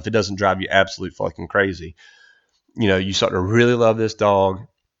puppy. Well, if it doesn't drive you absolute fucking crazy, you start to really love this dog,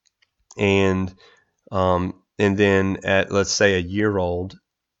 and then at, let's say, a year old,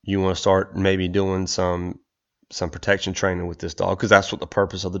 you want to start maybe doing some protection training with this dog, because that's what the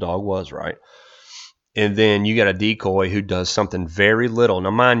purpose of the dog was, right? And then you got a decoy who does something very little.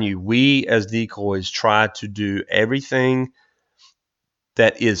 Now, mind you, we as decoys try to do everything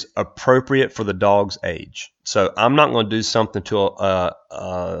that is appropriate for the dog's age. So I'm not going to do something to a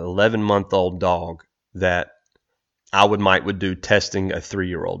 11-month-old dog that Mike would do testing a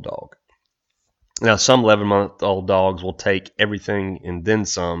 3-year-old dog. Now, some 11-month-old dogs will take everything and then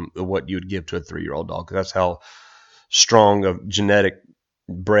some of what you would give to a 3-year-old dog. That's how strong of genetic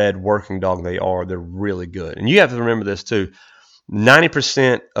bred working dog they are. They're really good. And you have to remember this too.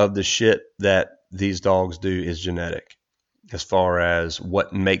 90% of the shit that these dogs do is genetic. as far as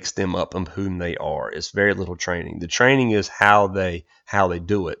what makes them up and whom they are. It's very little training. The training is how they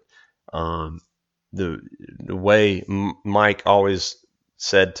do it. Um, the way Mike always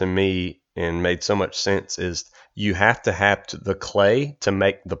said to me and made so much sense is you have to have the clay to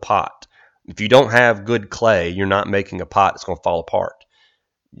make the pot. If you don't have good clay, you're not making a pot that's going to fall apart.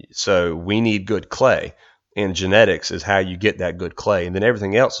 So we need good clay, and genetics is how you get that good clay, and then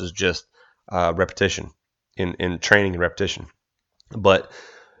everything else is just repetition in training and repetition. But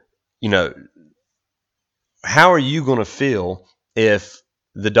how are you going to feel if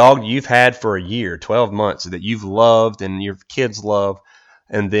the dog you've had for a year, 12 months, that you've loved and your kids love,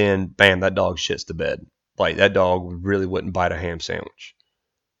 and then bam, that dog shits the bed? Like, that dog really wouldn't bite a ham sandwich.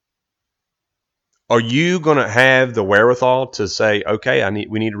 Are you going to have the wherewithal to say, okay,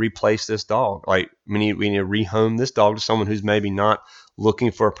 we need to replace this dog? Like, we need to rehome this dog to someone who's maybe not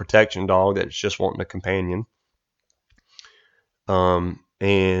looking for a protection dog, that's just wanting a companion. And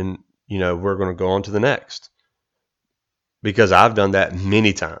we're going to go on to the next, because I've done that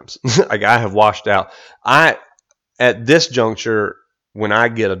many times. Like, I have washed out. At this juncture, when I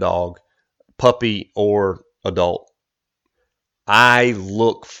get a dog, puppy or adult, I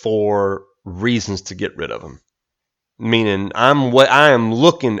look for reasons to get rid of them. Meaning, I am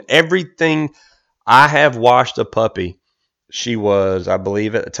looking everything. I have washed a puppy. She was, I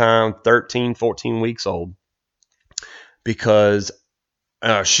believe at the time, 13, 14 weeks old, because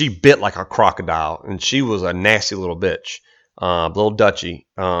she bit like a crocodile, and she was a nasty little bitch, little Dutchie.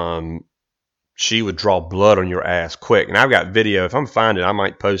 She would draw blood on your ass quick. And I've got video. If I'm finding it, I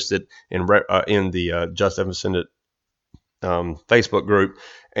might post it in the Just Evan Send Facebook group,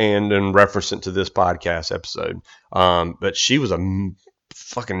 and then reference it to this podcast episode. But she was a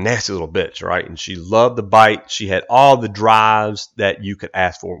fucking nasty little bitch, right? And she loved the bite. She had all the drives that you could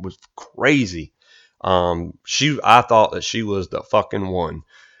ask for. It was crazy. I thought that she was the fucking one.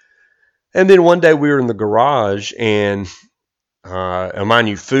 And then one day we were in the garage, and mind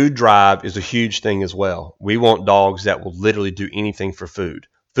you, food drive is a huge thing as well. We want dogs that will literally do anything for food.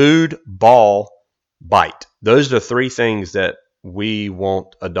 Food, ball, bite. Those are the three things that we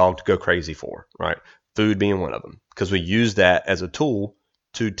want a dog to go crazy for, right? Food being one of them, because we use that as a tool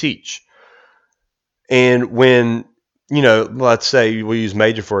to teach. And when, let's say we use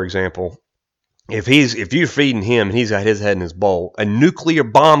Major, for example. If you're feeding him and he's got his head in his bowl, a nuclear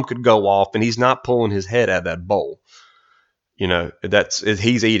bomb could go off and he's not pulling his head out of that bowl.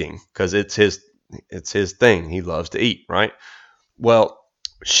 He's eating, because it's his thing. He loves to eat, right? Well,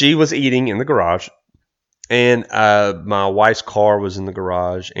 she was eating in the garage, and my wife's car was in the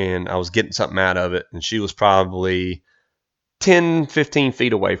garage, and I was getting something out of it, and she was probably 10, 15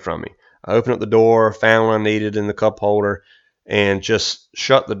 feet away from me. I opened up the door, found what I needed in the cup holder, and just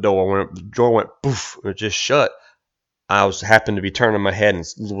shut the door. When the door went poof, it just shut. I happened to be turning my head and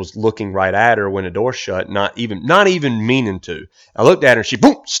was looking right at her when the door shut, not even meaning to. I looked at her and she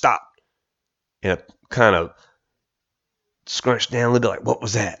boom stopped, and I kind of scrunched down a little bit, like, what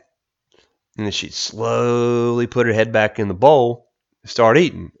was that? And then she slowly put her head back in the bowl and started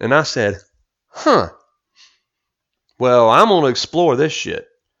eating. And I said, well, I'm going to explore this shit.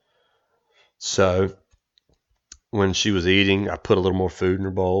 So when she was eating, I put a little more food in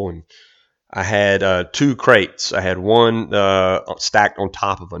her bowl, and I had 2 crates. I had one stacked on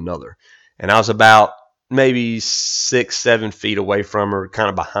top of another. And I was about maybe 6, 7 feet away from her, kind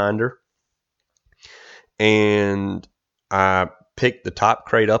of behind her. And I picked the top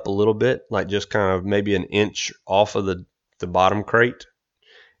crate up a little bit, like just kind of maybe an inch off of the bottom crate.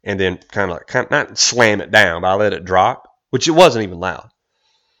 And then kind of not slam it down, but I let it drop, which it wasn't even loud.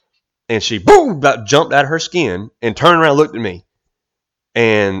 And she, boom, about jumped out of her skin and turned around and looked at me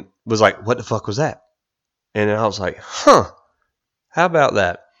and was like, what the fuck was that? And I was like, how about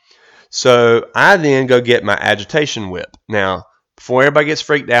that? So I then go get my agitation whip. Now, before everybody gets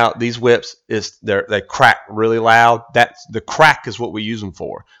freaked out, these whips, they crack really loud. The crack is what we use them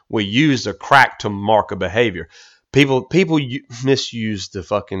for. We use the crack to mark a behavior. People misuse the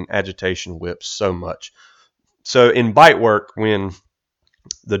fucking agitation whips so much. So in bite work, when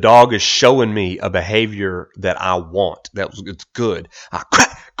the dog is showing me a behavior that I want, it's good, I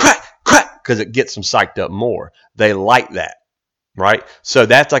crack, because it gets them psyched up more. They like that, right? So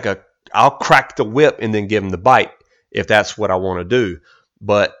that's like I'll crack the whip and then give them the bite if that's what I want to do.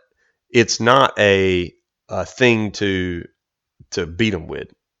 But it's not a thing to beat them with.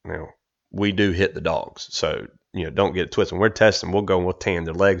 Now, we do hit the dogs, so don't get it twisted. When we're testing, we'll go and we'll tan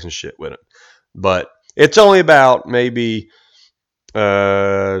their legs and shit with it. But it's only about maybe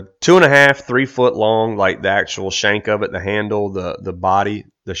 2.5, 3 foot long, like the actual shank of it, the handle, the body,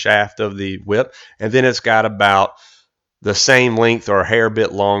 the shaft of the whip, and then it's got about the same length or a hair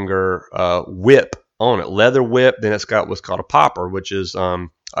bit longer whip on it, leather whip. Then it's got what's called a popper, which is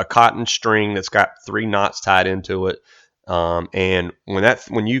a cotton string that's got 3 knots tied into it. And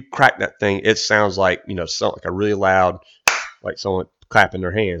when you crack that thing, it sounds like like a really loud, like someone clapping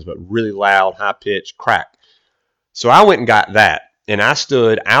their hands, but really loud, high pitched crack. So I went and got that, and I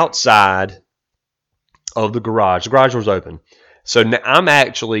stood outside of the garage. The garage was open, so now I'm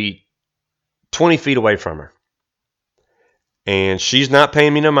actually 20 feet away from her. And she's not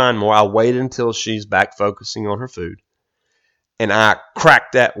paying me no mind more. I waited until she's back focusing on her food. And I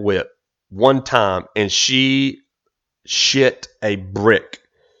cracked that whip one time, and she shit a brick.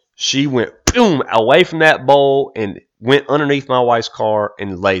 She went boom away from that bowl and went underneath my wife's car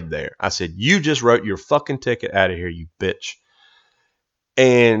and laid there. I said, "You just wrote your fucking ticket out of here, you bitch."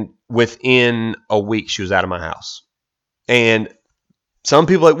 And within a week, she was out of my house. And some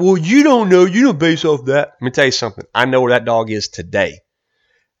people are like, well, you don't know. You don't base off that. Let me tell you something. I know where that dog is today.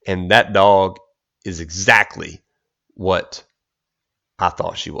 And that dog is exactly what I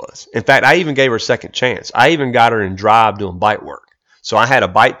thought she was. In fact, I even gave her a second chance. I even got her in drive doing bite work. So I had a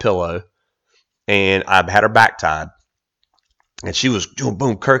bite pillow, and I had her back tied. And she was doing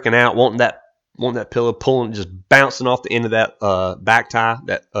boom, kirking out, wanting that pillow, pulling, just bouncing off the end of that back tie.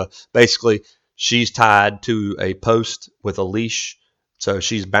 That basically she's tied to a post with a leash. So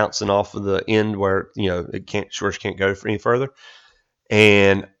she's bouncing off of the end where, she can't go any further.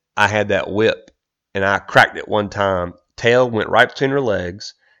 And I had that whip, and I cracked it one time. Tail went right between her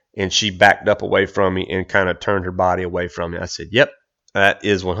legs, and she backed up away from me and kind of turned her body away from me. I said, yep, that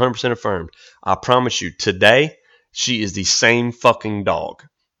is 100% affirmed. I promise you, today, she is the same fucking dog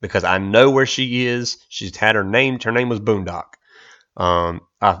because I know where she is. She's had her name. Her name was Boondock. I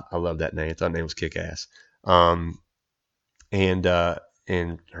love that name. I thought her name was Kick-Ass. And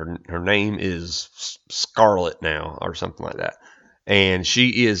her name is Scarlet now or something like that. And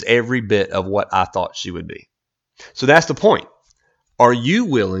she is every bit of what I thought she would be. So that's the point. Are you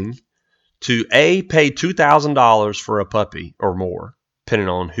willing to pay $2,000 for a puppy or more, depending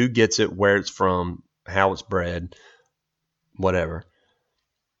on who gets it, where it's from, how it's bred, whatever?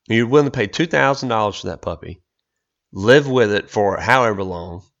 You're willing to pay $2,000 for that puppy, live with it for however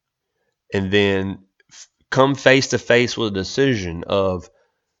long, and then come face to face with a decision of,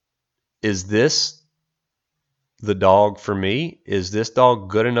 is this the dog for me? Is this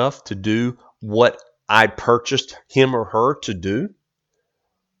dog good enough to do what I purchased him or her to do?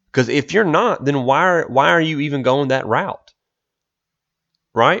 Because if you're not, then why are you even going that route?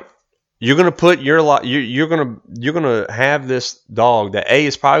 Right? You're gonna put you're gonna have this dog that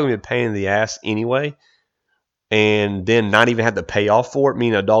is probably gonna be a pain in the ass anyway, and then not even have to pay off for it,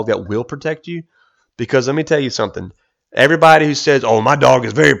 meaning a dog that will protect you. Because let me tell you something. Everybody who says, "Oh, my dog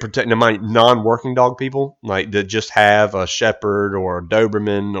is very protected," my non-working dog people, like that just have a Shepherd or a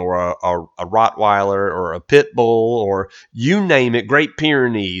Doberman or a Rottweiler or a Pit Bull or you name it, Great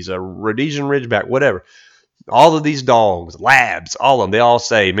Pyrenees, a Rhodesian Ridgeback, whatever. All of these dogs, labs, all of them, they all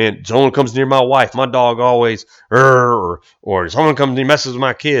say, "Man, someone comes near my wife, my dog always, or someone comes and messes with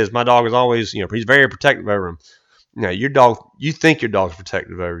my kids, my dog is always, he's very protective over them." Now, you think your dog's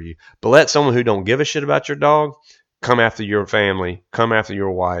protective over you, but let someone who don't give a shit about your dog come after your family, come after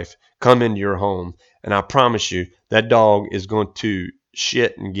your wife, come into your home, and I promise you that dog is going to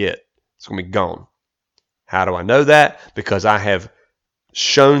shit and get. It's going to be gone. How do I know that? Because I have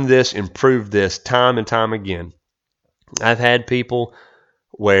shown this and proved this time and time again. I've had people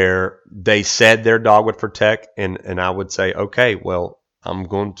where they said their dog would protect, and I would say, okay, well, I'm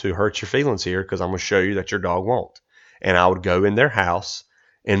going to hurt your feelings here because I'm going to show you that your dog won't. And I would go in their house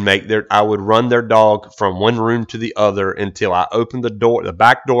and I would run their dog from one room to the other until I opened the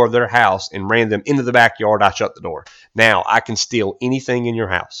back door of their house and ran them into the backyard. I shut the door. Now I can steal anything in your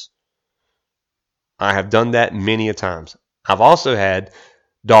house. I have done that many a times. I've also had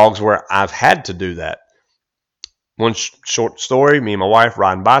dogs where I've had to do that. One short story, me and my wife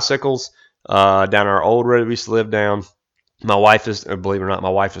riding bicycles down our old road we used to live down. My wife is, believe it or not, my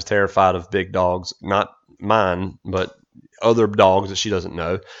wife is terrified of big dogs. Not mine, but other dogs that she doesn't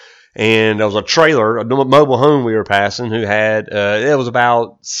know. And there was a trailer, a mobile home we were passing who had, it was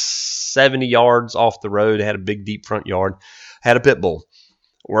about 70 yards off the road. It had a big, deep front yard. Had a pit bull.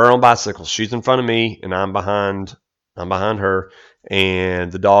 We're on bicycles. She's in front of me, and I'm behind her.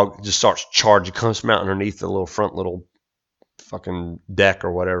 And the dog just starts charging, comes from out underneath the little fucking deck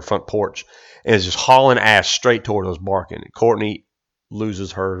or whatever, front porch, and is just hauling ass straight toward us, barking. And Courtney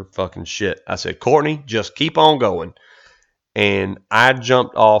loses her fucking shit. I said, "Courtney, just keep on going." And I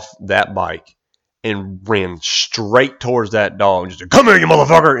jumped off that bike and ran straight towards that dog. Just said, "Come here, you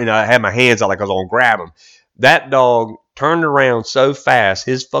motherfucker!" And I had my hands out like I was going to grab him. That dog turned around so fast,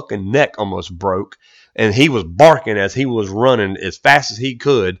 his fucking neck almost broke, and he was barking as he was running as fast as he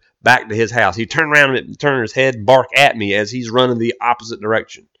could back to his house. He turned around and turned his head, bark at me as he's running the opposite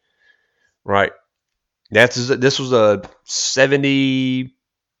direction. Right. This was a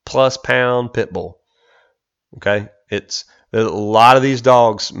 70-plus pound pit bull. Okay, it's a lot of these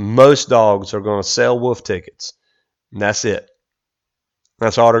dogs. Most dogs are going to sell wolf tickets, and that's it.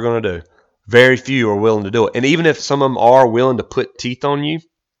 That's all they're going to do. Very few are willing to do it. And even if some of them are willing to put teeth on you,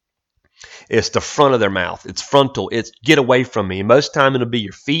 it's the front of their mouth. It's frontal. It's get away from me. And most time it'll be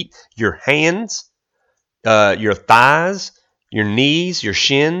your feet, your hands, your thighs, your knees, your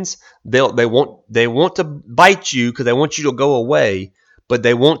shins. They want to bite you because they want you to go away, but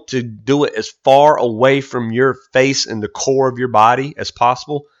they want to do it as far away from your face and the core of your body as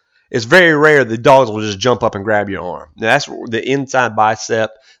possible. It's very rare the dogs will just jump up and grab your arm. Now, that's the inside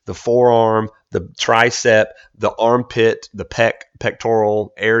bicep, the forearm, the tricep, the armpit, the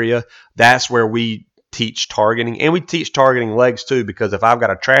pectoral area. That's where we teach targeting. And we teach targeting legs too, because if I've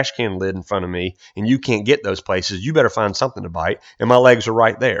got a trash can lid in front of me and you can't get those places, you better find something to bite. And my legs are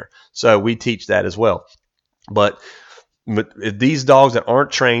right there. So we teach that as well. But if these dogs that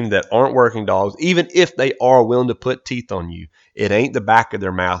aren't trained, that aren't working dogs, even if they are willing to put teeth on you, it ain't the back of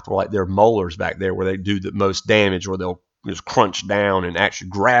their mouth or like their molars back there where they do the most damage, where they'll just crunch down and actually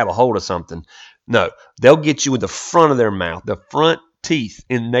grab a hold of something. No, they'll get you with the front of their mouth, the front teeth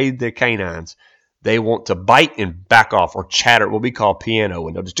in their canines. They want to bite and back off or chatter, what we call piano,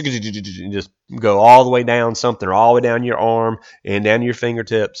 and they'll just go all the way down something, or all the way down your arm and down your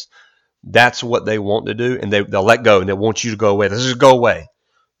fingertips. That's what they want to do, and they'll let go, and they want you to go away. Let's just go away.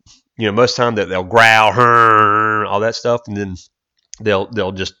 Most of the time they'll growl, all that stuff, and then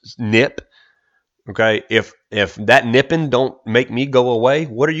they'll just nip. Okay, if that nipping don't make me go away,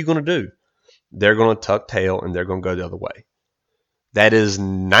 what are you going to do? They're going to tuck tail, and they're going to go the other way. That is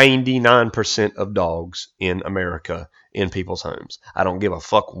 99% of dogs in America in people's homes. I don't give a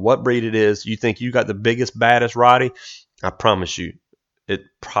fuck what breed it is. You think you got the biggest, baddest Roddy? I promise you, it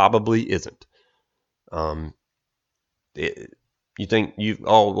probably isn't. You think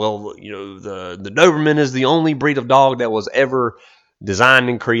the Doberman is the only breed of dog that was ever designed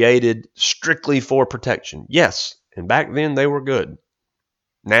and created strictly for protection. Yes, and back then they were good.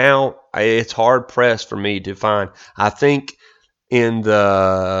 Now it's hard pressed for me to find. I think in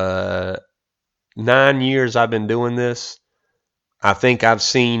the 9 years I've been doing this, I think I've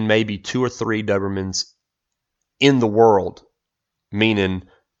seen maybe 2 or 3 Dobermans in the world, meaning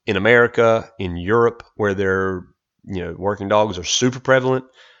in America, in Europe, where they're working dogs are super prevalent.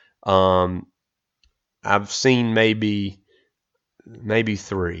 I've seen maybe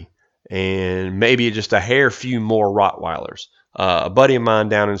 3, and maybe just a hair few more Rottweilers. A buddy of mine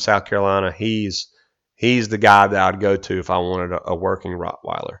down in South Carolina, he's the guy that I'd go to if I wanted a working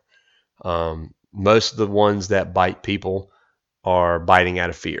Rottweiler. Most of the ones that bite people are biting out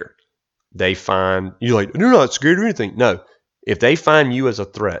of fear. They find you like, they're not scared or anything. No, if they find you as a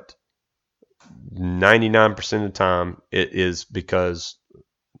threat, 99% of the time it is because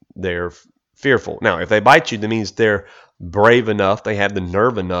they're fearful. Now, if they bite you, that means they're brave enough, they have the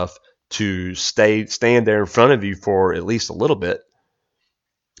nerve enough to stand there in front of you for at least a little bit.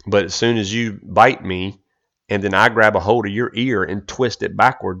 But as soon as you bite me, and then I grab a hold of your ear and twist it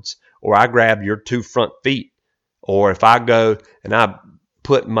backwards, or I grab your 2 front feet, or if I go and I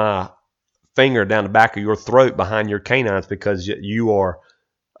put my finger down the back of your throat behind your canines because you are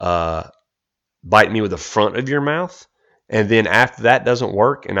biting me with the front of your mouth, and then after that doesn't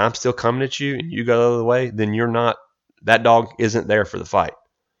work and I'm still coming at you and you go the other way, then that dog isn't there for the fight.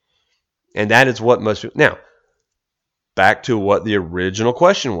 And that is what most people. Now, back to what the original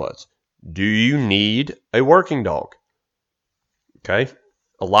question was. Do you need a working dog? Okay.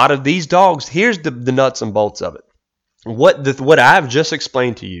 A lot of these dogs, here's the nuts and bolts of it. What I've just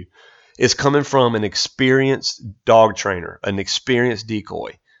explained to you is coming from an experienced dog trainer, an experienced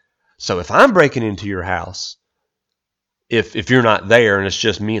decoy. So if I'm breaking into your house, if you're not there and it's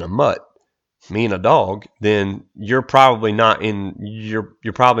just me and a mutt, me and a dog, then you're probably not in your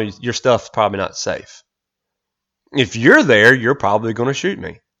stuff's probably not safe. If you're there, you're probably going to shoot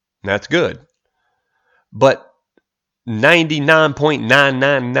me. That's good. But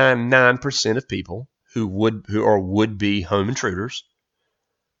 99.9999% of people who would be home intruders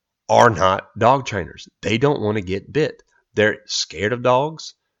are not dog trainers. They don't want to get bit. They're scared of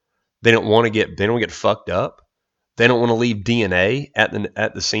dogs. They don't get fucked up. They don't want to leave DNA at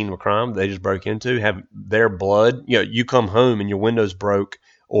the scene of a crime they just broke into, have their blood. You come home and your window's broke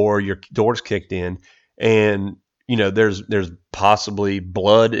or your door's kicked in, and there's possibly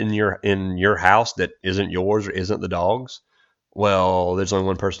blood in your house that isn't yours or isn't the dog's. Well, there's only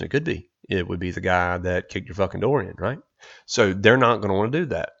one person it could be. It would be the guy that kicked your fucking door in, right? So they're not going to want to do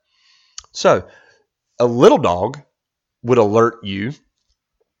that. So a little dog would alert you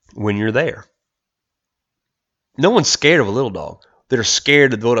when you're there. No one's scared of a little dog. They're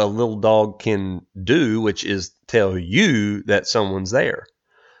scared of what a little dog can do, which is tell you that someone's there.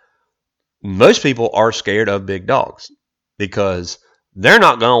 Most people are scared of big dogs because they're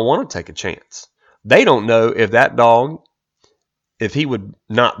not going to want to take a chance. They don't know if that dog, if he would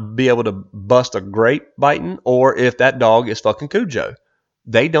not be able to bust a grape biting, or if that dog is fucking Cujo.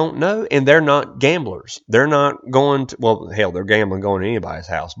 They don't know, and they're not gamblers. They're not going to, well, hell, they're gambling going to anybody's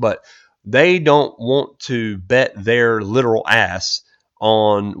house, but they don't want to bet their literal ass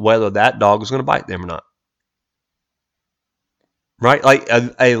on whether that dog is going to bite them or not. Right? Like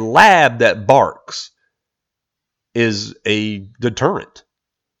a lab that barks is a deterrent.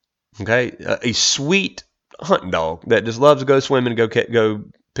 Okay? A sweet hunting dog that just loves to go swimming and go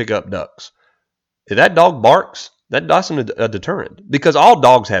pick up ducks. If that dog barks, that's a deterrent, because all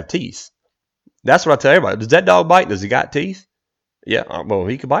dogs have teeth. That's what I tell everybody. Does that dog bite? Does he got teeth? Yeah, well,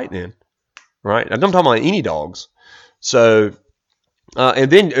 he could bite then. Right? I'm talking about any dogs. So,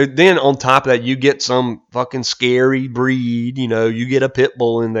 and then on top of that, you get some fucking scary breed. You get a pit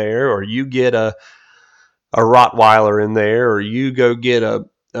bull in there, or you get a Rottweiler in there, or you go get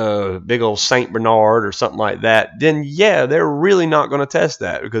a big old Saint Bernard or something like that. Then yeah, they're really not going to test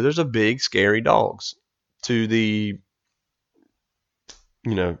that, because there's a big scary dogs to the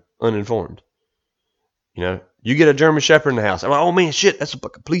uninformed. You get a German Shepherd in the house. I'm like, oh man, shit, that's a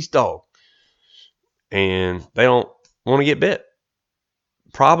police dog, and they don't want to get bit.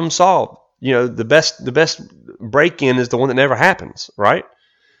 Problem solved. The best break-in is the one that never happens, right?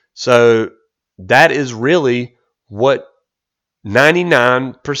 So that is really what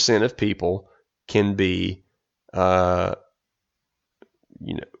 99% of people can be,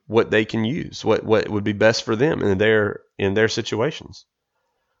 what they can use, what would be best for them in their situations.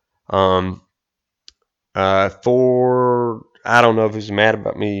 I don't know if he's mad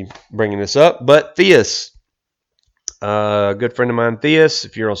about me bringing this up, but Theus, a good friend of mine, Theus,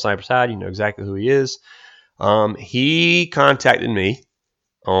 if you're on Sniper's Hide, you know exactly who he is. He contacted me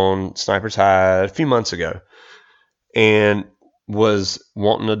on Sniper's Hide a few months ago and was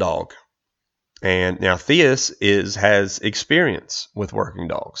wanting a dog. And now Theus has experience with working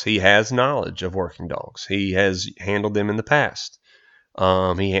dogs. He has knowledge of working dogs. He has handled them in the past.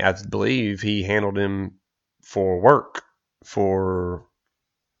 I believe he handled them for work, for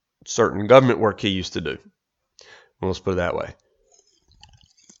certain government work he used to do. Let's put it that way.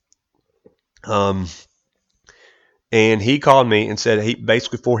 And he called me and said, he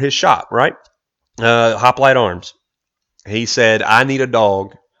basically, for his shop, right? Hoplite Arms. He said, I need a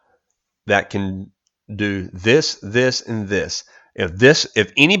dog that can do this, this, and this.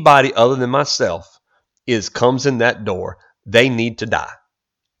 If anybody other than myself comes in that door, they need to die,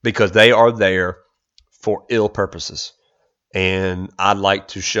 because they are there for ill purposes. And I'd like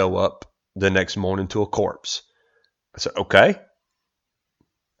to show up the next morning to a corpse. I said, okay,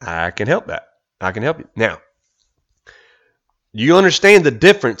 I can help that. I can help you. Now, you understand the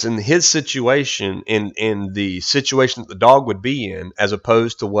difference in his situation in the situation that the dog would be in, as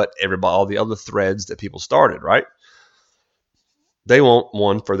opposed to what all the other threads that people started, right? They want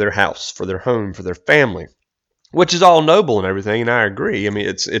one for their house, for their home, for their family, which is all noble and everything, and I agree. I mean,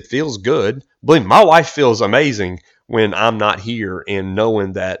 it feels good. Believe me, my wife feels amazing when I'm not here, and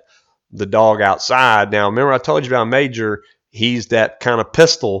knowing that the dog outside. Now, remember I told you about Major? He's that kind of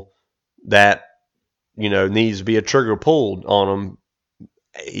pistol that, needs to be a trigger pulled on him.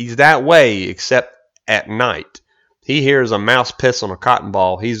 He's that way, except at night. He hears a mouse piss on a cotton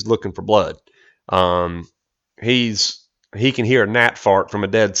ball, he's looking for blood. He can hear a gnat fart from a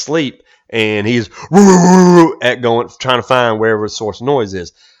dead sleep, and he's trying to find wherever the source of noise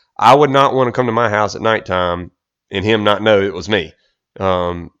is. I would not want to come to my house at nighttime and him not know it was me.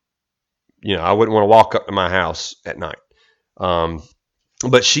 I wouldn't want to walk up to my house at night.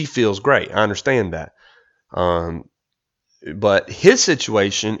 But she feels great. I understand that. But his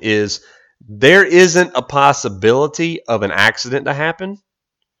situation is, there isn't a possibility of an accident to happen.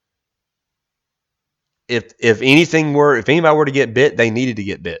 If anybody were to get bit, they needed to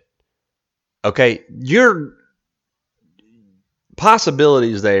get bit. Okay, your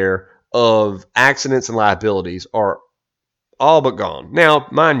possibilities there of accidents and liabilities are all but gone. Now,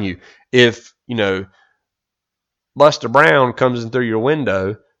 mind you, if Buster Brown comes in through your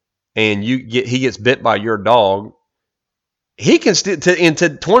window and he gets bit by your dog, he can still into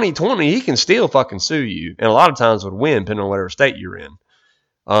 2020. He can still fucking sue you, and a lot of times would win, depending on whatever state you're in.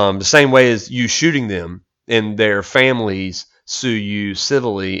 The same way as you shooting them and their families sue you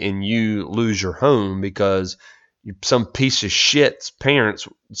civilly, and you lose your home because some piece of shit's parents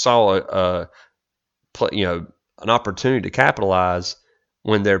saw an opportunity to capitalize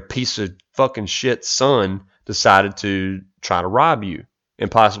when their piece of fucking shit son decided to try to rob you and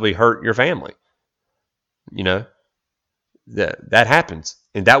possibly hurt your family. You know, that happens,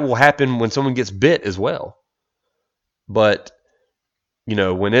 and that will happen when someone gets bit as well. But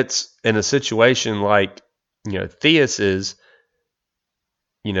when it's in a situation like Theus is,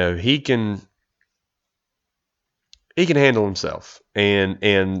 he can handle himself,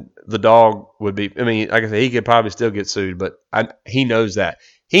 and the dog would be. I mean, like I said, he could probably still get sued, but he knows that.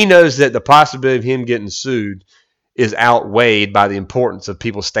 He knows that the possibility of him getting sued is outweighed by the importance of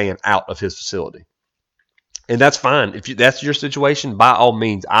people staying out of his facility. And that's fine. If that's your situation, by all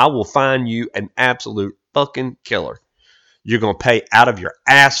means, I will find you an absolute fucking killer. You're going to pay out of your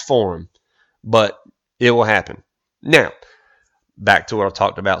ass for him, but it will happen. Now, back to what I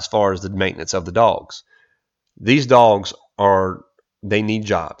talked about as far as the maintenance of the dogs. These dogs they need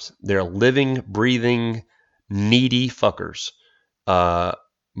jobs. They're living, breathing, needy fuckers.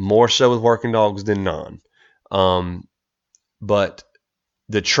 More so with working dogs than non. But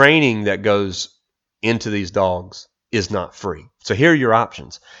the training that goes into these dogs is not free. So here are your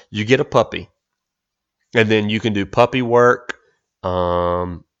options. You get a puppy, and then you can do puppy work,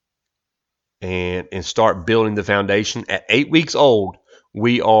 and start building the foundation. At 8 weeks old,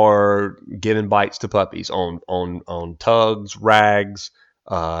 we are giving bites to puppies on tugs, rags,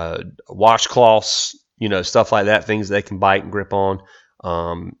 washcloths, stuff like that, things they can bite and grip on.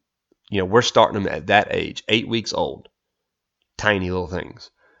 We're starting them at that age, 8 weeks old, tiny little things.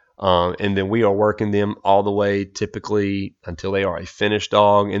 And then we are working them all the way typically until they are a finished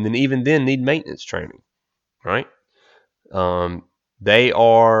dog, and then even then need maintenance training, right? They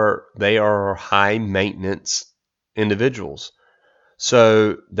are high maintenance individuals.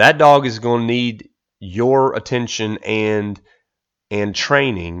 So that dog is going to need your attention and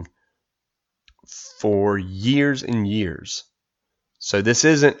training for years and years. So this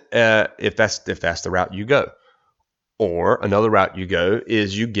isn't if that's the route you go. Or another route you go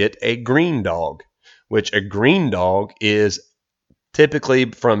is you get a green dog, which a green dog is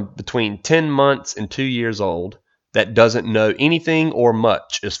typically from between 10 months and 2 years old, that doesn't know anything or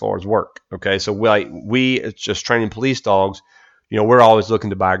much as far as work. Okay, so we just training police dogs. We're always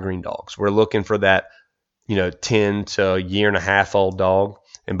looking to buy green dogs. We're looking for that 10 to a year and a half old dog,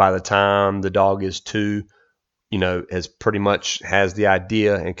 and by the time the dog is 2, has pretty much has the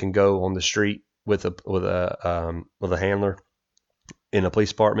idea and can go on the street with a handler in a police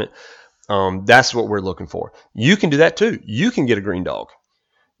department. That's what we're looking for. You can do that too. You can get a green dog.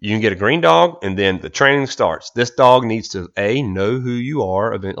 You can get a green dog, and then the training starts. This dog needs to know who you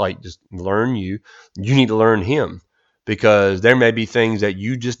are, just learn you. You need to learn him, because there may be things that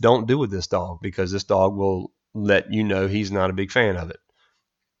you just don't do with this dog, because this dog will let you know he's not a big fan of it.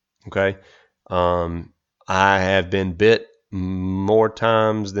 Okay, I have been bit more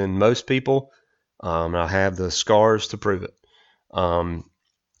times than most people. I have the scars to prove it.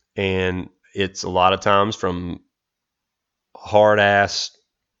 And it's a lot of times from hard ass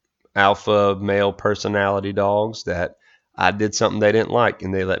alpha male personality dogs that I did something they didn't like,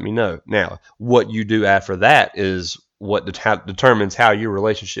 and they let me know. Now, what you do after that is what determines how your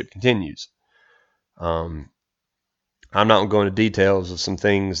relationship continues. I'm not going into details of some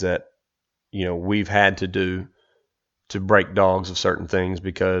things that we've had to do to break dogs of certain things,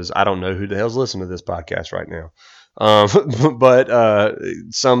 because I don't know who the hell's listening to this podcast right now. But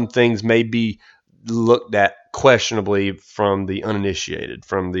some things may be looked at questionably from the uninitiated,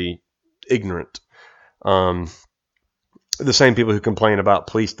 from the ignorant. The same people who complain about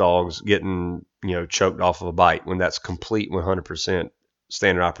police dogs getting choked off of a bite, when that's complete 100%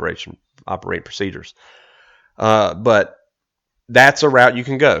 standard operate procedures. But that's a route you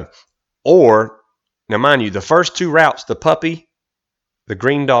can go. Or, now mind you, the first 2 routes, the puppy, the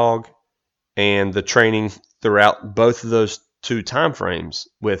green dog, and the training throughout both of those 2 time frames,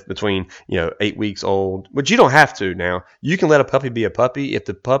 with between 8 weeks old, which you don't have to. Now you can let a puppy be a puppy. If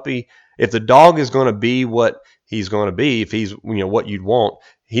the dog is going to be what he's going to be, if he's what you'd want,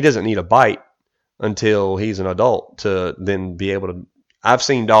 he doesn't need a bite until he's an adult to then be able to. I've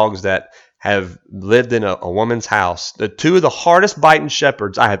seen dogs that have lived in a woman's house. The 2 of the hardest biting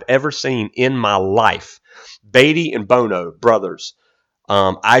shepherds I have ever seen in my life, Beatty and Bono, brothers.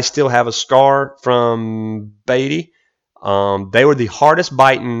 I still have a scar from Beatty. They were the hardest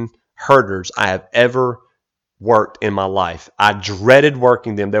biting herders I have ever worked in my life. I dreaded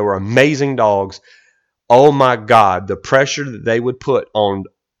working them. They were amazing dogs. Oh my God, the pressure that they would put on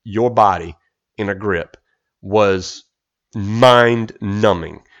your body in a grip was mind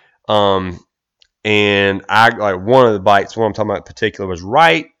numbing. And I like one of the bites, one I'm talking about in particular, was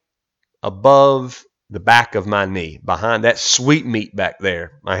right above the back of my knee, behind that sweet meat back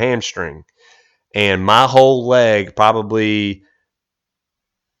there, my hamstring. And my whole leg, probably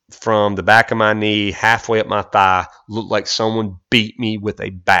from the back of my knee halfway up my thigh, looked like someone beat me with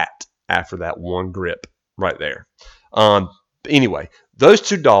a bat after that one grip right there. Anyway, those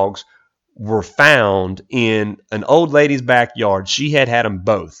two dogs were found in an old lady's backyard. She had them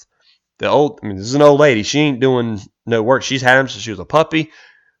both. This is an old lady. She ain't doing no work. She's had them since she was a puppy.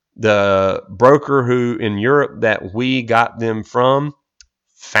 The broker who in Europe that we got them from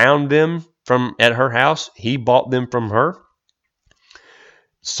found them from at her house. He bought them from her,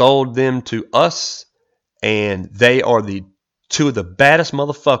 sold them to us, and they are the two of the baddest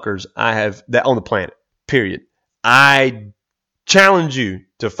motherfuckers I have that on the planet. Period. I challenge you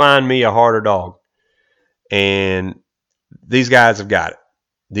to find me a harder dog, and these guys have got it.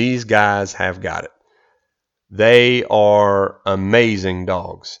 These guys have got it. They are amazing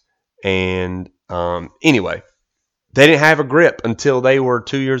dogs. And anyway, they didn't have a grip until they were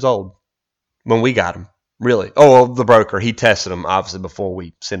 2 years old when we got them. Really. Oh, well, the broker, he tested them obviously before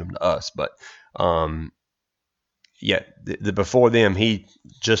we sent them to us. But yeah, before them, he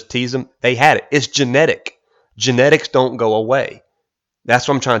just teased them. They had it. It's genetic. Genetics don't go away. That's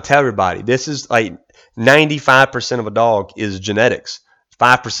what I'm trying to tell everybody. This is like 95% of a dog is genetics.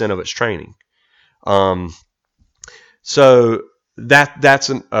 5% of it's training. So that's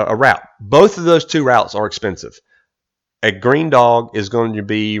a route. Both of those two routes are expensive. A green dog is going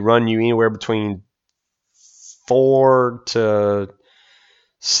to run you anywhere between $4,000 to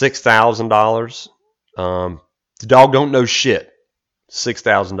 $6,000. The dog don't know shit.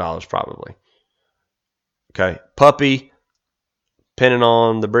 $6,000 probably. Okay, puppy, depending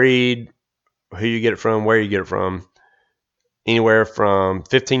on the breed, who you get it from, where you get it from, anywhere from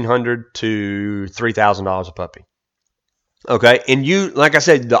 $1,500 to $3,000 a puppy. Okay, and like I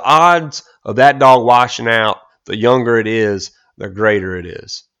said, the odds of that dog washing out, the younger it is, the greater it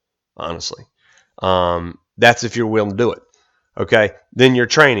is, honestly. That's if you're willing to do it. Okay, then your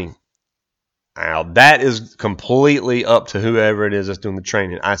training. Now, that is completely up to whoever it is that's doing the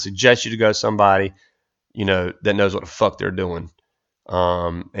training. I suggest you to go to somebody, that knows what the fuck they're doing.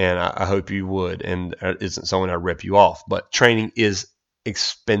 And I hope you would, and it isn't someone that rip you off. But training is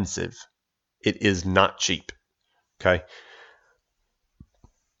expensive. It is not cheap. Okay.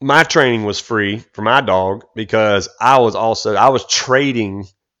 My training was free for my dog because I was trading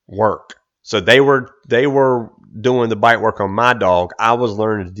work. So they were doing the bite work on my dog. I was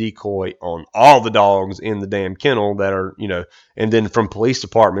learning to decoy on all the dogs in the damn kennel that are, and then from police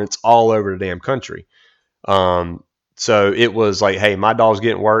departments all over the damn country. So it was like, hey, my dog's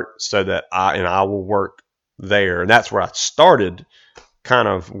getting work so that I will work there. And that's where I started kind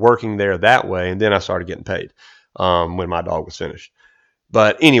of working there that way. And then I started getting paid when my dog was finished.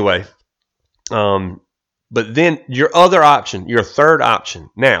 But anyway, but then your other option, your third option.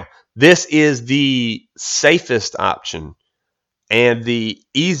 Now, this is the safest option and the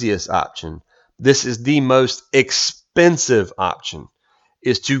easiest option. This is the most expensive option,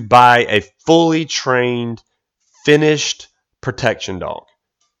 is to buy a fully trained, finished protection dog.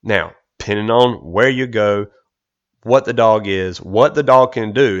 Now, depending on where you go, what the dog is, what the dog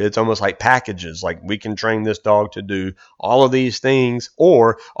can do, it's almost like packages. Like, we can train this dog to do all of these things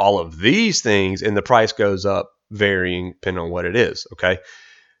or all of these things, and the price goes up varying depending on what it is. Okay.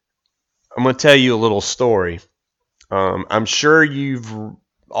 I'm going to tell you a little story. I'm sure you've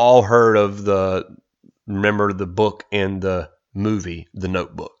all heard of remember the book and the movie, The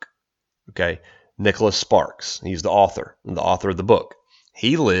Notebook. Okay. Nicholas Sparks. He's the author of the book.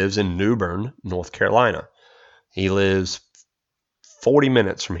 He lives in New Bern, North Carolina. He lives 40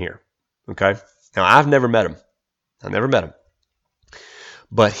 minutes from here. Okay. Now, I've never met him.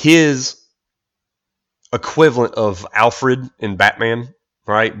 But his equivalent of Alfred in Batman,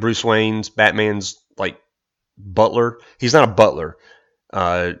 right? Bruce Wayne's, Batman's like butler. He's not a butler.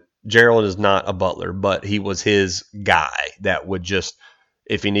 Gerald is not a butler, but he was his guy that would just,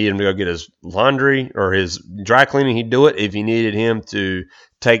 if he needed him to go get his laundry or his dry cleaning, he'd do it. If he needed him to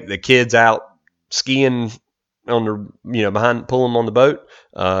take the kids out skiing on the, pull them on the boat,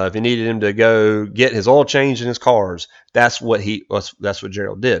 if he needed him to go get his oil changed in his cars, that's what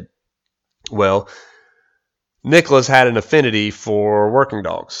Gerald did. Well, Nicholas had an affinity for working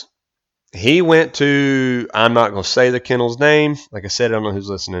dogs. He went to, I'm not going to say the kennel's name. Like I said, I don't know who's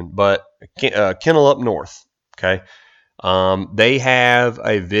listening, but a kennel up north. Okay. They have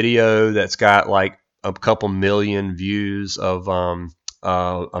a video that's got like a couple million views of a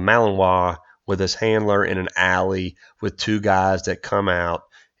Malinois with his handler in an alley with two guys that come out.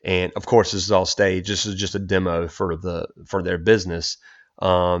 And of course, this is all staged. This is just a demo for their business.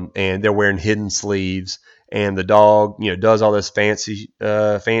 And they're wearing hidden sleeves. And the dog, does all this fancy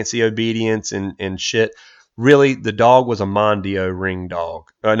obedience and shit. Really, the dog was a Mondio ring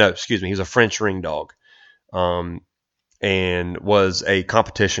dog. No, excuse me, he was a French ring dog. And was a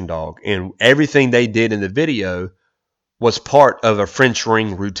competition dog. And everything they did in the video was part of a French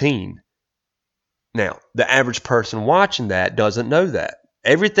ring routine. Now, the average person watching that doesn't know that.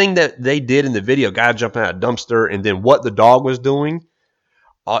 Everything that they did in the video, guy jumping out of a dumpster, and then what the dog was doing,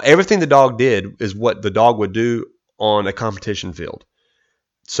 everything the dog did is what the dog would do on a competition field.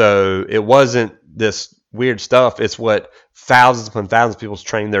 So it wasn't this weird stuff. It's what thousands upon thousands of people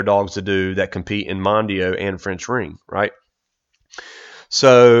train their dogs to do that compete in Mondio and French ring, right?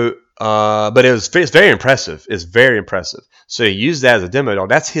 So, but it's very impressive. It's very impressive. So he used that as a demo dog.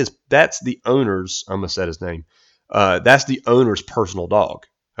 That's the owner's, I'm going to say his name. That's the owner's personal dog.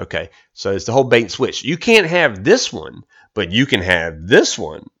 Okay. So it's the whole bait and switch. You can't have this one, but you can have this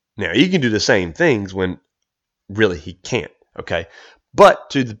one. Now you can do the same things when really he can't. Okay. But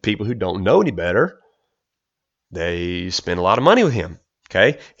to the people who don't know any better, they spend a lot of money with him.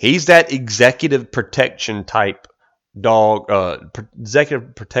 Okay. He's that executive protection type dog,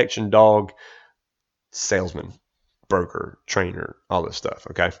 executive protection dog salesman, broker, trainer, all this stuff.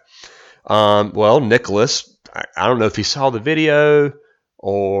 Okay. Well, Nicholas, I don't know if he saw the video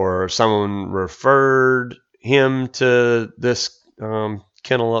or someone referred him to this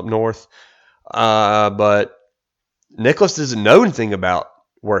kennel up north, but Nicholas doesn't know anything about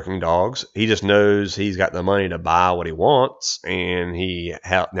working dogs. He just knows he's got the money to buy what he wants, and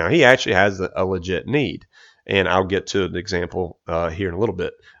now he actually has a legit need. And I'll get to an example here in a little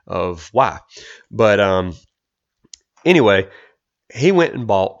bit of why. But anyway, he went and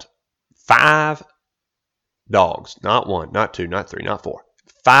bought 5 dogs. Not 1, not 2, not 3, not 4.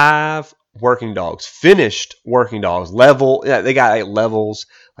 5 working dogs. Finished working dogs. They got 8 levels,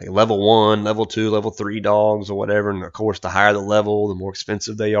 like level 1, level 2, level 3 dogs or whatever. And of course, the higher the level, the more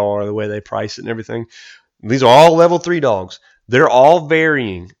expensive they are, the way they price it and everything. These are all level 3 dogs. They're all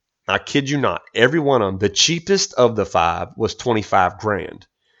varying. I kid you not. Every one of them, the cheapest of the 5 was $25,000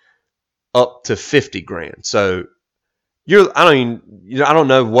 up to $50,000. So I don't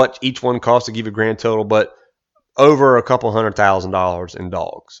know what each one costs to give you a grand total, but over a couple $100,000 in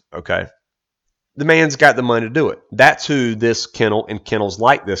dogs. Okay. The man's got the money to do it. That's who this kennel and kennels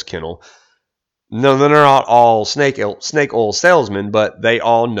like this kennel. No, they're not all snake oil salesmen, but they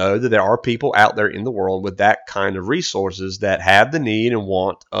all know that there are people out there in the world with that kind of resources that have the need and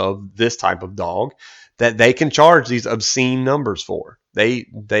want of this type of dog that they can charge these obscene numbers for. They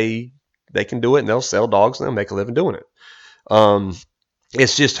can do it, and they'll sell dogs and they'll make a living doing it.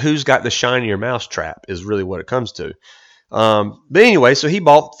 It's just who's got the shinier mousetrap is really what it comes to. But anyway, so he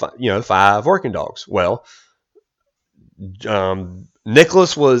bought 5 working dogs. Well,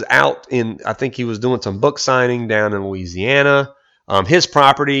 Nicholas was out I think he was doing some book signing down in Louisiana. His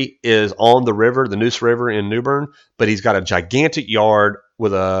property is on the river, the Neuse River in New Bern, but he's got a gigantic yard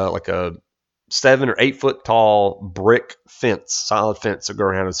with a 7 or 8 foot tall brick fence, solid fence to go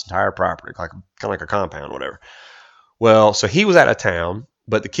around his entire property, kind of like a compound, whatever. Well, so he was out of town,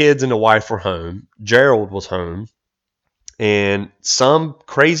 but the kids and the wife were home. Gerald was home, and some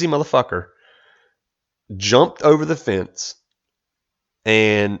crazy motherfucker jumped over the fence,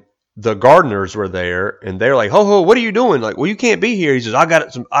 and the gardeners were there, and they're like, "Ho, what are you doing?" Like, "Well, you can't be here." He says, I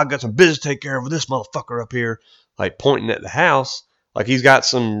got some business to take care of with this motherfucker up here," like pointing at the house, like he's got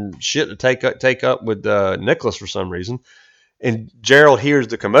some shit to take up with Nicholas for some reason. And Gerald hears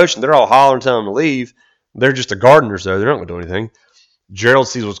the commotion. They're all hollering, telling him to leave. They're just the gardeners, though. They're not going to do anything. Gerald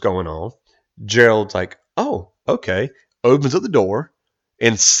sees what's going on. Gerald's like, "Oh, okay." Opens up the door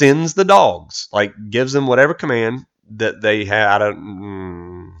and sends the dogs, like gives them whatever command that they had. I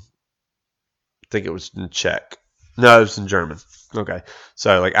don't think it was in Czech. No, it was in German. Okay.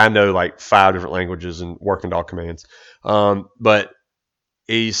 So like I know like 5 different languages and working dog commands. But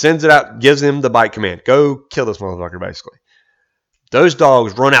he sends it out, gives them the bite command. Go kill this motherfucker, basically. Those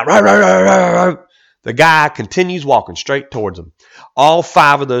dogs run out. The guy continues walking straight towards them. All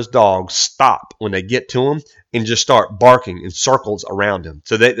 5 of those dogs stop when they get to him and just start barking in circles around him.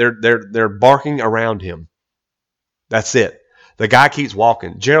 So they're barking around him. That's it. The guy keeps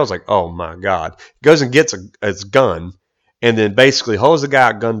walking. Gerald's like, "Oh my God." Goes and gets his gun and then basically holds the guy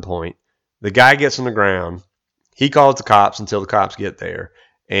at gunpoint. The guy gets on the ground. He calls the cops until the cops get there.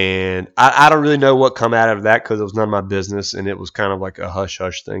 And I don't really know what come out of that because it was none of my business, and it was kind of like a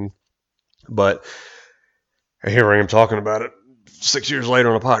hush-hush thing. But here I am talking about it 6 years later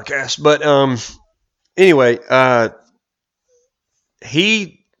on a podcast. But anyway,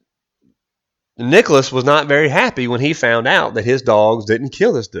 Nicholas was not very happy when he found out that his dogs didn't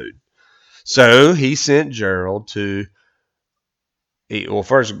kill this dude. So he sent Gerald to, well,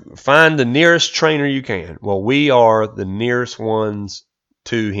 first, find the nearest trainer you can. Well, we are the nearest ones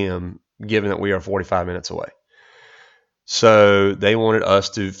to him, given that we are 45 minutes away. So they wanted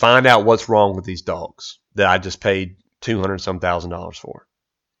us to find out what's wrong with these dogs that I just paid $200,000 for.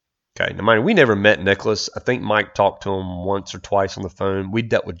 Okay, now mind you, we never met Nicholas. I think Mike talked to him once or twice on the phone. We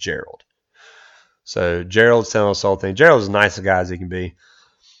dealt with Gerald. So Gerald's telling us the whole thing. Gerald's as nice a guy as he can be.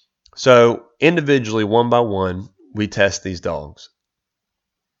 So individually, one by one, we test these dogs.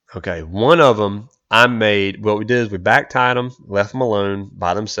 Okay, one of them what we did is we back tied them, left them alone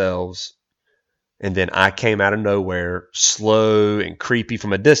by themselves, and then I came out of nowhere, slow and creepy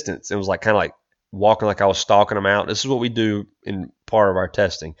from a distance. It was like kind of like walking like I was stalking them out. This is what we do in part of our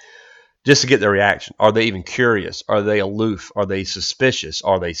testing, just to get their reaction. Are they even curious? Are they aloof? Are they suspicious?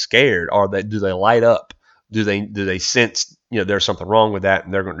 Are they scared? Do they light up? Do they sense there's something wrong with that,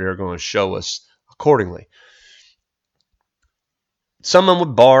 and they're going to show us accordingly? Some of them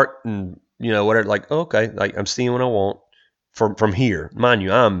would bark and whatever, like, oh, okay, like I'm seeing what I want from here. Mind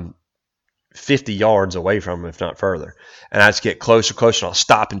you, I'm 50 yards away from them, if not further. And I just get closer, and I'll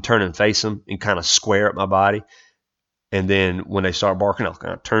stop and turn and face them and kind of square up my body. And then when they start barking, I'll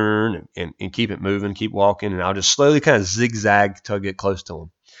kind of turn and keep it moving, keep walking, and I'll just slowly kind of zigzag till I get close to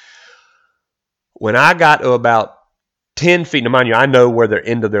them. When I got to about 10 feet, now mind you, I know where their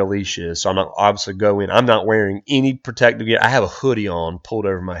end of their leash is, so I'm not obviously go in. I'm not wearing any protective gear. I have a hoodie on pulled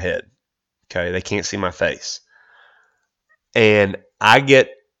over my head. Okay, they can't see my face. And I get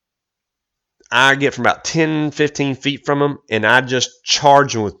from about 10, 15 feet from them, and I just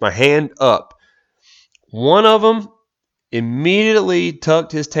charge them with my hand up. One of them immediately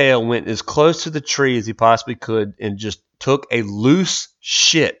tucked his tail, went as close to the tree as he possibly could, and just took a loose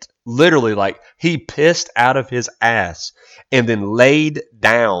shit. Literally, like he pissed out of his ass and then laid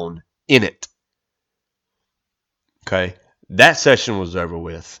down in it. Okay, that session was over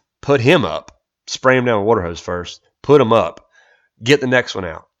with. Put him up. Spray him down with a water hose first. Put him up. Get the next one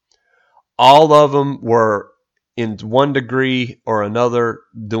out. All of them were in one degree or another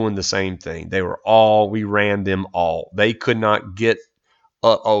doing the same thing. We ran them all. They could not get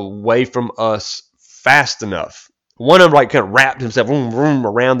away from us fast enough. One of them like kind of wrapped himself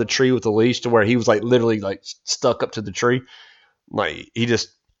around the tree with a leash to where he was like literally like stuck up to the tree. Like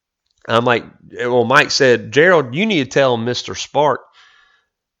I'm like, well, Mike said, Gerald, you need to tell Mr. Spark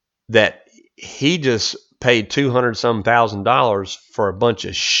that he just paid $200,000 for a bunch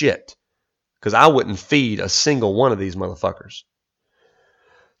of shit. Because I wouldn't feed a single one of these motherfuckers.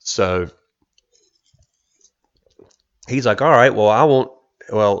 So he's like, all right, well, I won't.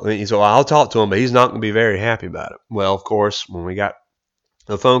 Well, so I'll talk to him, but he's not going to be very happy about it. Well, of course, when we got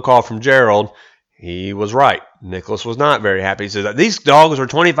the phone call from Gerald, he was right. Nicholas was not very happy. He said, these dogs are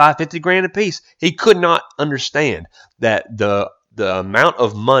 25, 50 grand a piece. He could not understand that the amount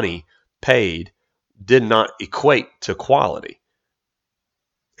of money paid did not equate to quality.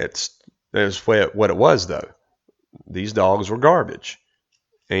 That's what it was, though. These dogs were garbage.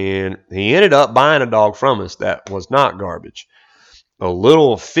 And he ended up buying a dog from us that was not garbage. A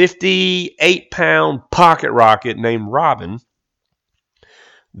little 58-pound pocket rocket named Robin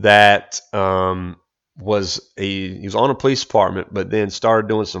that he was on a police department, but then started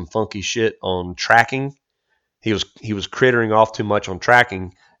doing some funky shit on tracking. He was crittering off too much on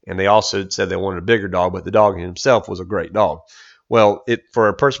tracking, and they also said they wanted a bigger dog, but the dog himself was a great dog. Well, for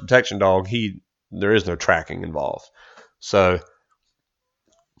a personal protection dog, there is no tracking involved. So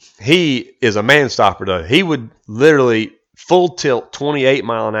he is a man stopper, though. He would literally full tilt 28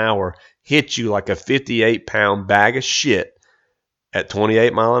 mile an hour, hit you like a 58-pound bag of shit at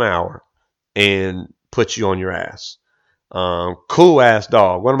 28 mile an hour and put you on your ass. Cool ass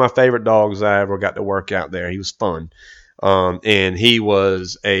dog. One of my favorite dogs I ever got to work out there. He was fun. And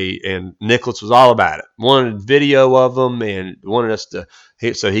Nicholas was all about it. Wanted video of him and wanted us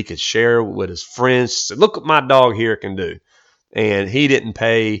so he could share with his friends. Said, look what my dog here can do. And he didn't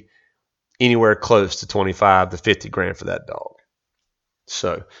pay anywhere close to 25 to 50 grand for that dog.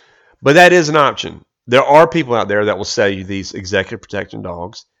 So, but that is an option. There are people out there that will sell you these executive protection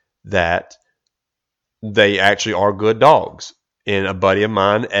dogs that they actually are good dogs. And a buddy of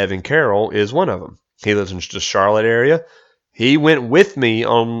mine, Evan Carroll, is one of them. He lives in the Charlotte area. He went with me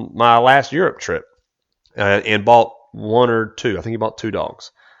on my last Europe trip and bought one or two. I think he bought 2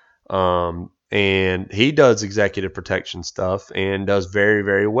 dogs. And he does executive protection stuff and does very,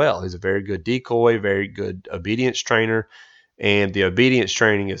 very well. He's a very good decoy, very good obedience trainer. And the obedience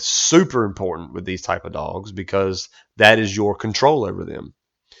training is super important with these type of dogs because that is your control over them.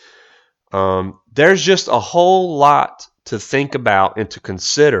 There's just a whole lot to think about and to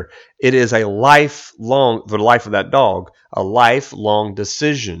consider. It is a lifelong, for the life of that dog, a lifelong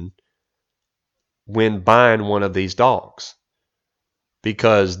decision when buying one of these dogs.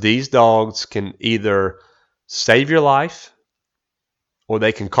 Because these dogs can either save your life or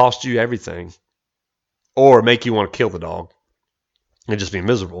they can cost you everything or make you want to kill the dog and just be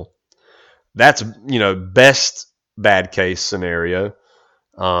miserable. That's, best bad case scenario.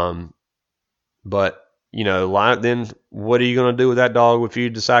 But, then what are you going to do with that dog if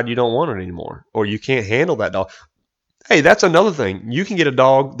you decide you don't want it anymore or you can't handle that dog? Hey, that's another thing. You can get a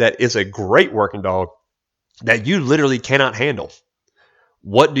dog that is a great working dog that you literally cannot handle.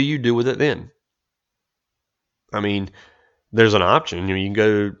 What do you do with it then? I mean, there's an option. You can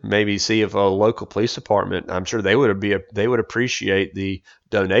go maybe see if a local police department. I'm sure they would appreciate the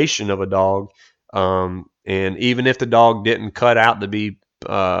donation of a dog. And even if the dog didn't cut out to be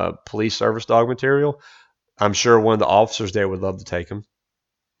police service dog material, I'm sure one of the officers there would love to take him.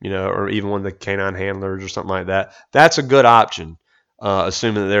 Or even one of the canine handlers or something like that. That's a good option,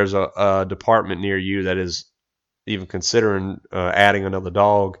 assuming that there's a department near you that is even considering adding another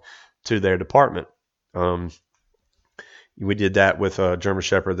dog to their department. We did that with a German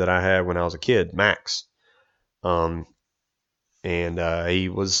Shepherd that I had when I was a kid, Max. And he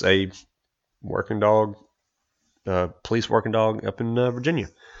was a working dog, police working dog up in Virginia.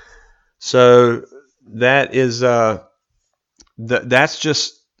 So that is that's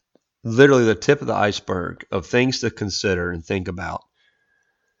just literally the tip of the iceberg of things to consider and think about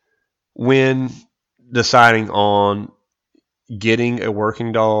when deciding on getting a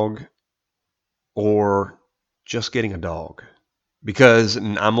working dog or just getting a dog. Because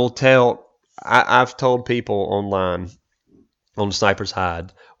I'm going to I've told people online on Sniper's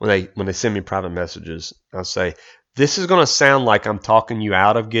Hide when they send me private messages, I'll say, this is going to sound like I'm talking you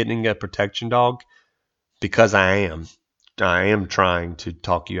out of getting a protection dog because I am. I am trying to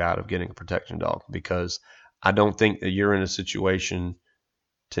talk you out of getting a protection dog because I don't think that you're in a situation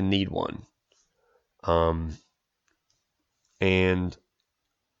to need one. And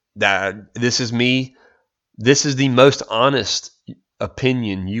that this is me. This is the most honest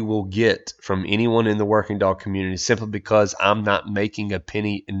opinion you will get from anyone in the working dog community simply because I'm not making a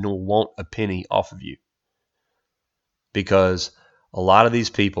penny and nor want a penny off of you. Because a lot of these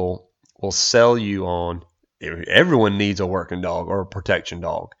people will sell you on everyone needs a working dog or a protection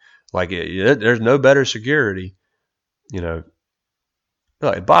dog. Like there's no better security,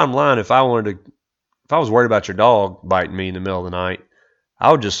 Like, bottom line, if I was worried about your dog biting me in the middle of the night,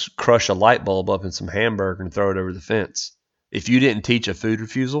 I would just crush a light bulb up in some hamburger and throw it over the fence. If you didn't teach a food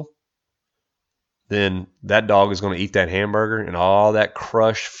refusal, then that dog is going to eat that hamburger and all that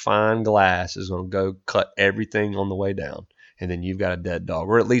crushed fine glass is going to go cut everything on the way down. And then you've got a dead dog,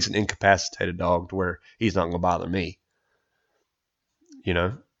 or at least an incapacitated dog to where he's not going to bother me.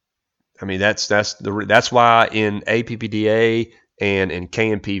 I mean, that's why in APPDA and in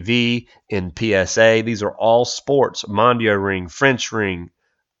KMPV, in PSA, these are all sports. Mondio ring, French ring.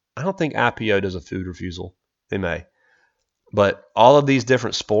 I don't think IPO does a food refusal. They may. But all of these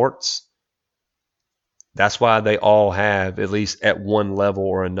different sports, that's why they all have, at least at one level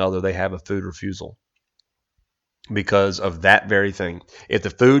or another, they have a food refusal. Because of that very thing. If the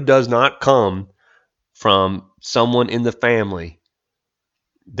food does not come from someone in the family,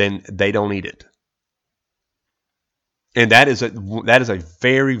 then they don't eat it. And that is a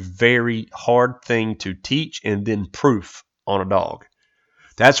very, very hard thing to teach and then proof on a dog.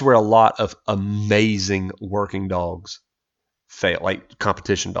 That's where a lot of amazing working dogs fail, like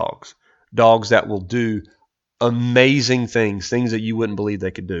competition dogs. Dogs that will do amazing things that you wouldn't believe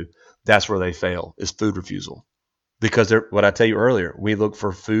they could do. That's where they fail, is food refusal. Because what I tell you earlier, we look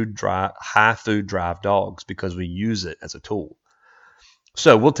for high food drive dogs because we use it as a tool.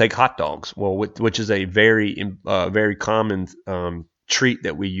 So we'll take hot dogs, which is a very, very common treat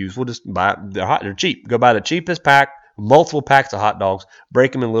that we use. We'll just buy they're cheap. Go buy the cheapest pack, multiple packs of hot dogs,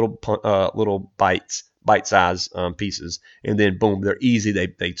 break them in little bite-size pieces, and then boom, they're easy.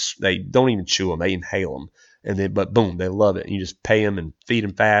 They don't even chew them; they inhale them, and then but boom, they love it. And you just pay them and feed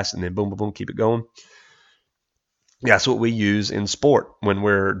them fast, and then boom, boom, boom, keep it going. That's what we use in sport when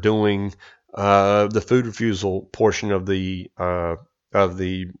we're doing the food refusal portion of the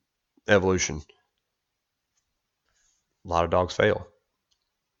evolution. A lot of dogs fail.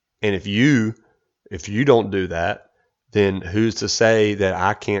 And if you don't do that, then who's to say that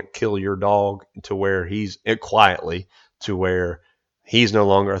I can't kill your dog to where he's quietly to where he's no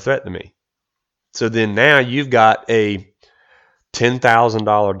longer a threat to me? So then now you've got a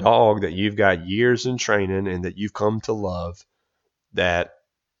 $10,000 dog that you've got years in training and that you've come to love that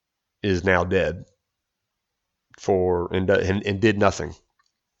is now dead and did nothing.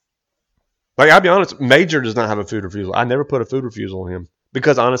 Like, I'll be honest, Major does not have a food refusal. I never put a food refusal on him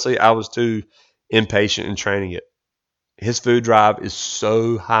because honestly, I was too impatient in training it. His food drive is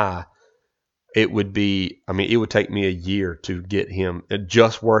so high. It would take me a year to get him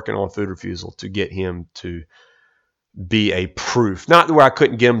just working on food refusal to get him to be a proof. Not where I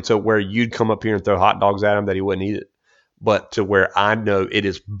couldn't get him to where you'd come up here and throw hot dogs at him that he wouldn't eat it, but to where I know it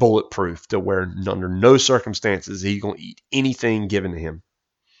is bulletproof to where under no circumstances he's going to eat anything given to him.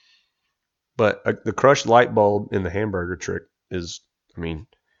 But the crushed light bulb in the hamburger trick is,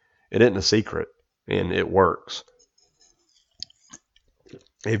 it isn't a secret, and it works.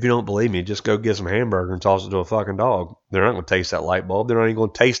 If you don't believe me, just go get some hamburger and toss it to a fucking dog. They're not going to taste that light bulb. They're not even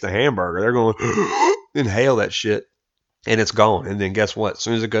going to taste the hamburger. They're going to inhale that shit, and it's gone. And then guess what? As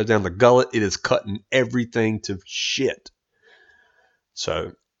soon as it goes down the gullet, it is cutting everything to shit.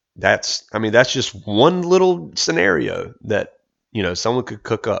 So that's just one little scenario that, someone could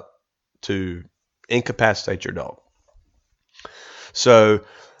cook up to incapacitate your dog. So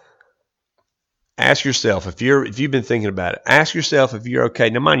ask yourself if you've been thinking about it. Ask yourself if you're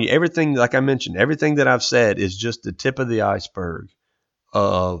okay. Now, mind you, everything, like I mentioned, everything that I've said is just the tip of the iceberg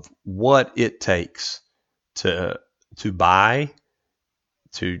of what it takes to buy,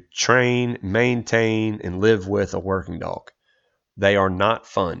 to train, maintain, and live with a working dog. They are not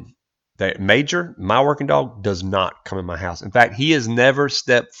fun. Major, my working dog, does not come in my house. In fact, he has never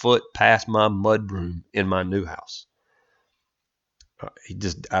stepped foot past my mudroom in my new house.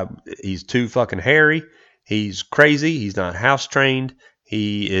 He's too fucking hairy. He's crazy. He's not house trained.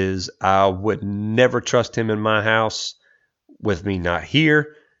 I would never trust him in my house with me not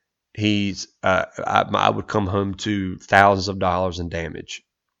here. I would come home to thousands of dollars in damage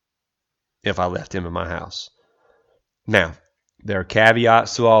if I left him in my house. Now, there are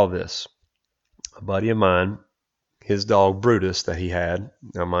caveats to all of this. A buddy of mine, his dog Brutus that he had,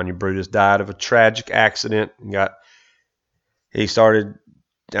 now mind you, Brutus died of a tragic accident.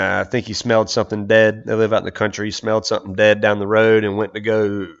 I think he smelled something dead. They live out in the country. He smelled something dead down the road and went to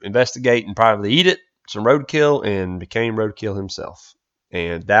go investigate and probably eat it, some roadkill, and became roadkill himself.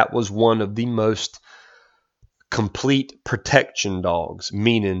 And that was one of the most complete protection dogs,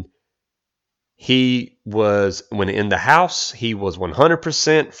 meaning he was, when in the house, he was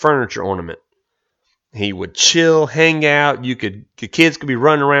 100% furniture ornament. He would chill, hang out. The kids could be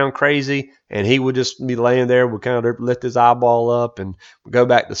running around crazy, and he would just be laying there, would kind of lift his eyeball up and go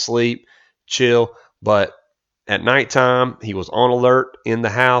back to sleep, chill. But at nighttime, he was on alert in the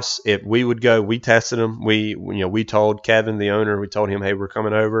house. If we would go, we tested him. We told Kevin, the owner, we told him, hey, we're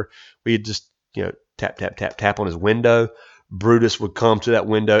coming over. We'd just, tap, tap, tap, tap on his window. Brutus would come to that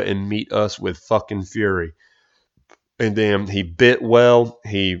window and meet us with fucking fury. And then he bit well.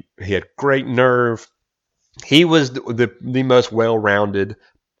 He had great nerve. He was the most well-rounded,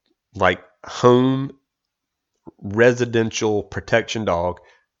 like, home residential protection dog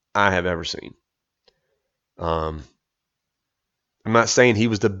I have ever seen. I'm not saying he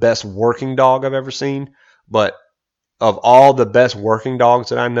was the best working dog I've ever seen, but of all the best working dogs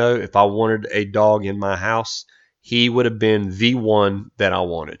that I know, if I wanted a dog in my house, he would have been the one that I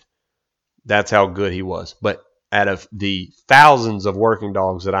wanted. That's how good he was. But out of the thousands of working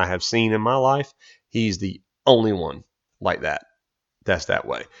dogs that I have seen in my life, he's the only one like that. That's that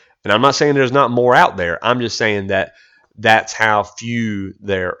way. And I'm not saying there's not more out there. I'm just saying that that's how few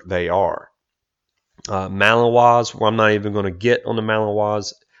they are. Malinois, well, I'm not even going to get on the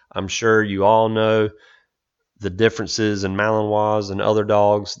Malinois. I'm sure you all know the differences in Malinois and other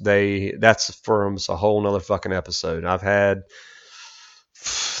dogs. That's for a whole nother fucking episode. I've had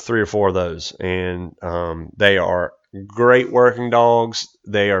 3 or 4 of those, and they are great working dogs.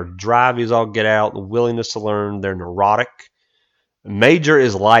 They are drivey as all get out, the willingness to learn. They're neurotic. Major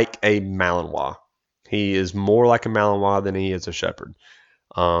is like a Malinois. He is more like a Malinois than he is a Shepherd.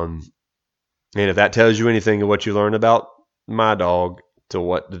 And if that tells you anything of what you learn about my dog to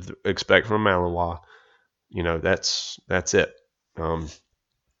what to expect from a Malinois, that's it.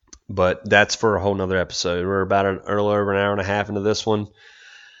 But that's for a whole nother episode. We're about a little over an hour and a half into this one.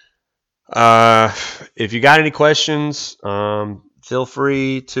 If you got any questions, feel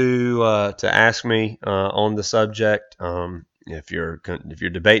free to ask me on the subject. If you're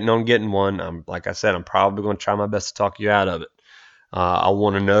debating on getting one, like I said, I'm probably going to try my best to talk you out of it. I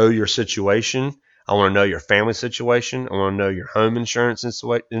want to know your situation. I want to know your family situation. I want to know your home insurance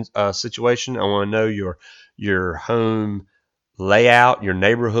situation. I want to know your home layout, your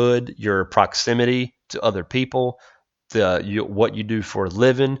neighborhood, your proximity to other people, what you do for a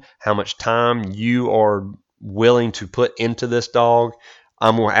living, how much time you are willing to put into this dog.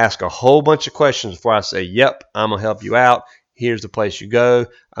 I'm going to ask a whole bunch of questions before I say, yep, I'm going to help you out. Here's the place you go.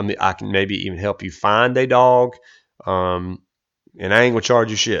 I can maybe even help you find a dog. And I ain't going to charge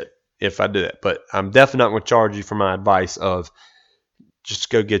you shit if I do that. But I'm definitely not going to charge you for my advice of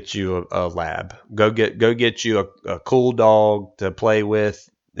just go get you a lab. Go get you a cool dog to play with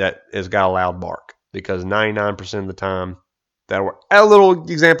that has got a loud bark. Because 99% of the time, that'll work. A little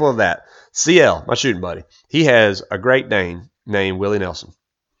example of that. CL, my shooting buddy, he has a Great Dane named Willie Nelson.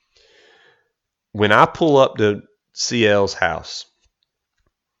 When I pull up to CL's house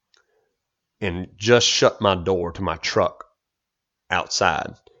and just shut my door to my truck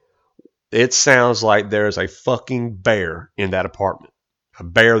outside, it sounds like there's a fucking bear in that apartment. A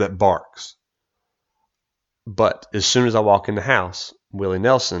bear that barks. But as soon as I walk in the house, Willie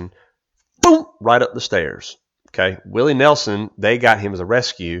Nelson, boom, right up the stairs. Okay. Willie Nelson, they got him as a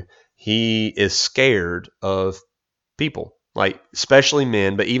rescue. He is scared of people, like especially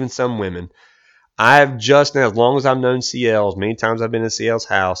men, but even some women. I've just now, as long as I've known CL, as many times I've been in CL's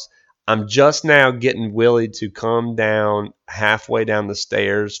house, I'm just now getting Willie to come down halfway down the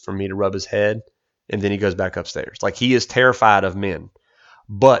stairs for me to rub his head, and then he goes back upstairs. Like, he is terrified of men.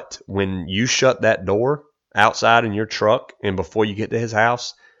 But when you shut that door outside in your truck and before you get to his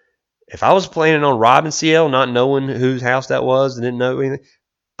house, if I was planning on robbing CL, not knowing whose house that was and didn't know anything,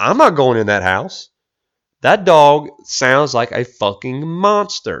 I'm not going in that house. That dog sounds like a fucking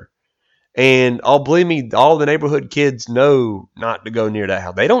monster. And believe me, all the neighborhood kids know not to go near that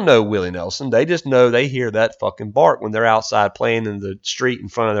house. They don't know Willie Nelson. They just know they hear that fucking bark when they're outside playing in the street in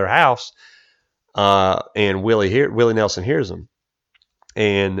front of their house. And Willie Nelson hears them.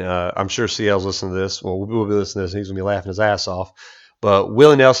 And I'm sure CL's listening to this. Well, we'll be listening to this. He's going to be laughing his ass off. But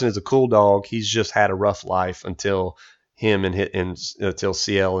Willie Nelson is a cool dog. He's just had a rough life until until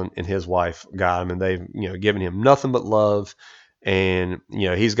CL and his wife got him, and they've given him nothing but love. And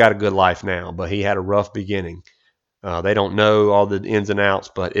he's got a good life now, but he had a rough beginning. They don't know all the ins and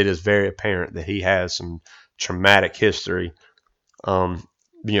outs, but it is very apparent that he has some traumatic history,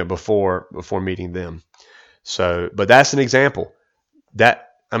 before meeting them. So, but that's an example.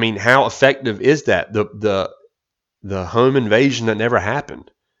 How effective is that? The home invasion that never happened,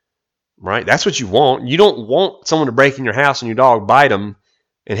 right? That's what you want. You don't want someone to break in your house and your dog bite them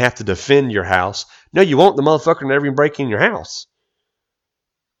and have to defend your house. No, you want the motherfucker to never even break in your house.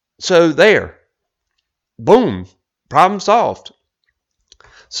 So there, boom, problem solved.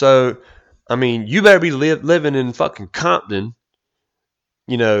 So, you better be living in fucking Compton,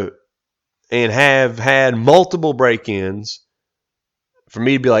 and have had multiple break-ins for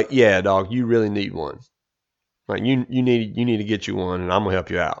me to be like, yeah, dog, you really need one. Like you need to get you one, and I'm gonna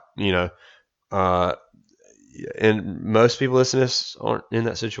help you out. And most people listening to this aren't in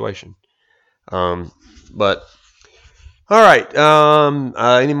that situation. But all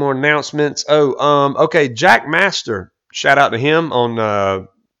right. Any more announcements? Okay. Jack Master, shout out to him on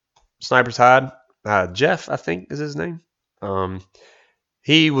Sniper's Hide. Jeff, I think is his name.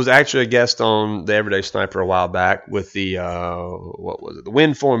 He was actually a guest on the Everyday Sniper a while back with the what was it? The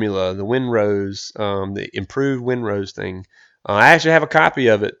Win Formula, the Winrose, the improved Winrose thing. I actually have a copy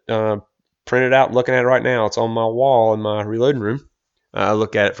of it printed out and looking at it right now. It's on my wall in my reloading room. I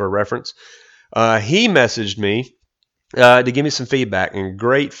look at it for reference. He messaged me to give me some feedback, and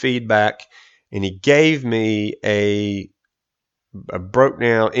great feedback. And he gave me a broke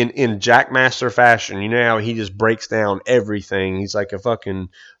down in Jackmaster fashion. You know how he just breaks down everything. He's like a fucking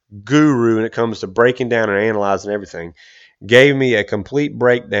guru when it comes to breaking down and analyzing everything. Gave me a complete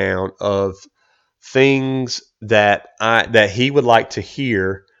breakdown of things that he would like to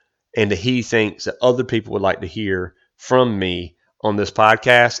hear and that he thinks that other people would like to hear from me on this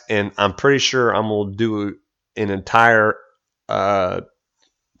podcast. And I'm pretty sure I'm going to do an entire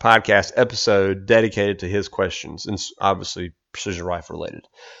podcast episode dedicated to his questions, and obviously precision rifle related.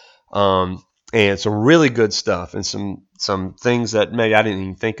 And some really good stuff, and some things that maybe I didn't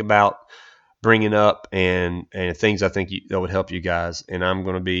even think about bringing up, and things I think that would help you guys. And I'm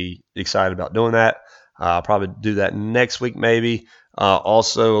going to be excited about doing that. I'll probably do that next week maybe.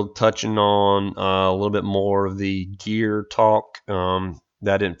 Also touching on a little bit more of the gear talk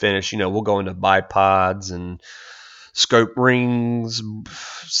that I didn't finish. We'll go into bipods and scope rings,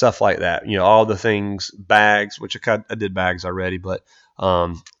 stuff like that. All the things, bags, which I did bags already, but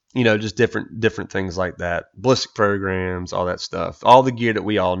just different things like that. Ballistic programs, all that stuff. All the gear that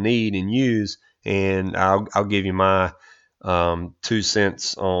we all need and use and I'll give you my 2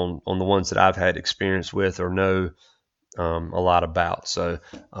 cents on the ones that I've had experience with or know a lot about. So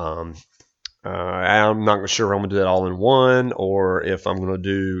I'm not sure if I'm going to do that all in one or if I'm going to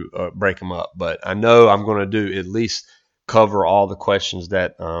do break them up, but I know I'm going to do at least cover all the questions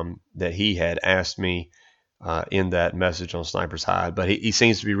that that he had asked me in that message on Sniper's Hide. But he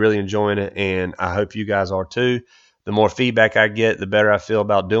seems to be really enjoying it, and I hope you guys are too. The more feedback I get, the better I feel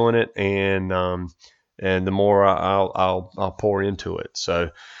about doing it, and the more I'll pour into it. So.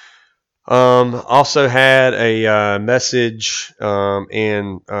 Also had a message from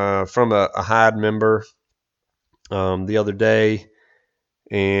a Hide member the other day,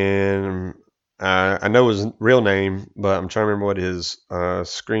 and I know his real name, but I'm trying to remember what his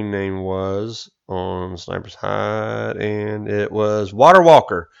screen name was on Sniper's Hide, and it was Water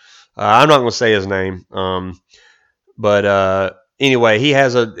Walker. I'm not going to say his name, but anyway, he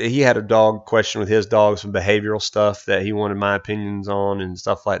had a dog question with his dog, some behavioral stuff that he wanted my opinions on and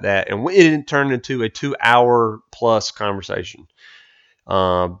stuff like that, and it didn't turn into a 2 hour plus conversation.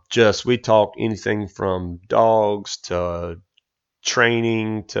 Just we talked anything from dogs to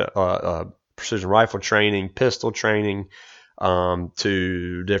training to precision rifle training, pistol training,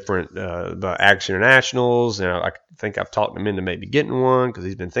 to different the Action Internationals. And I think I've talked him into maybe getting one because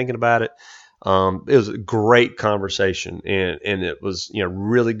he's been thinking about it. It was a great conversation, and it was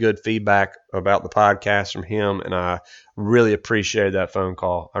really good feedback about the podcast from him, and I really appreciated that phone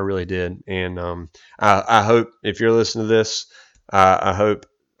call. I really did, and I hope if you're listening to this, I hope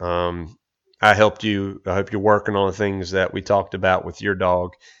I helped you. I hope you're working on the things that we talked about with your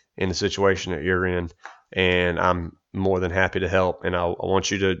dog in the situation that you're in, and I'm more than happy to help. And I want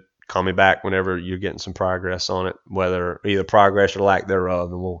you to call me back whenever you're getting some progress on it, whether either progress or lack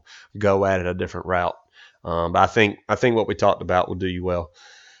thereof, and we'll go at it a different route. But I think what we talked about will do you well.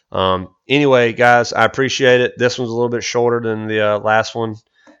 Anyway, guys, I appreciate it. This one's a little bit shorter than the last one,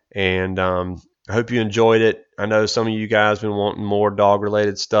 and I hope you enjoyed it. I know some of you guys have been wanting more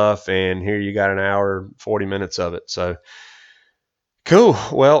dog-related stuff, and here you got an hour, 40 minutes of it. So, cool.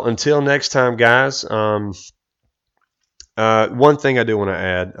 Well, until next time, guys. One thing I do want to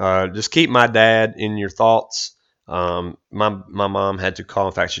add, just keep my dad in your thoughts. My mom had to call.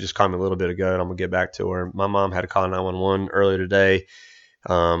 In fact, she just called me a little bit ago, and I'm going to get back to her. My mom had to call 911 earlier today.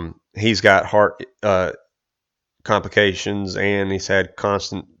 He's got heart complications, and he's had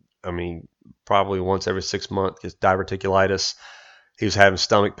constant, probably once every 6 months, gets diverticulitis. He was having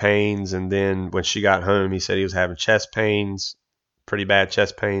stomach pains, and then when she got home, he said he was having chest pains, pretty bad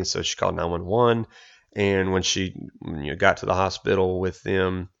chest pains, so she called 911. And when she got to the hospital with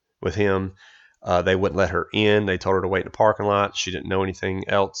him, they wouldn't let her in. They told her to wait in the parking lot. She didn't know anything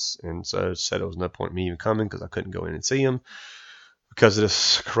else, and so said there was no point in me even coming because I couldn't go in and see him because of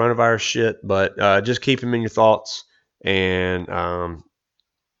this coronavirus shit. But just keep him in your thoughts, and I'll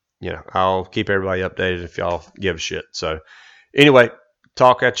keep everybody updated if y'all give a shit. So anyway,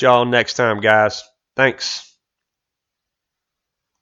 talk at y'all next time, guys. Thanks.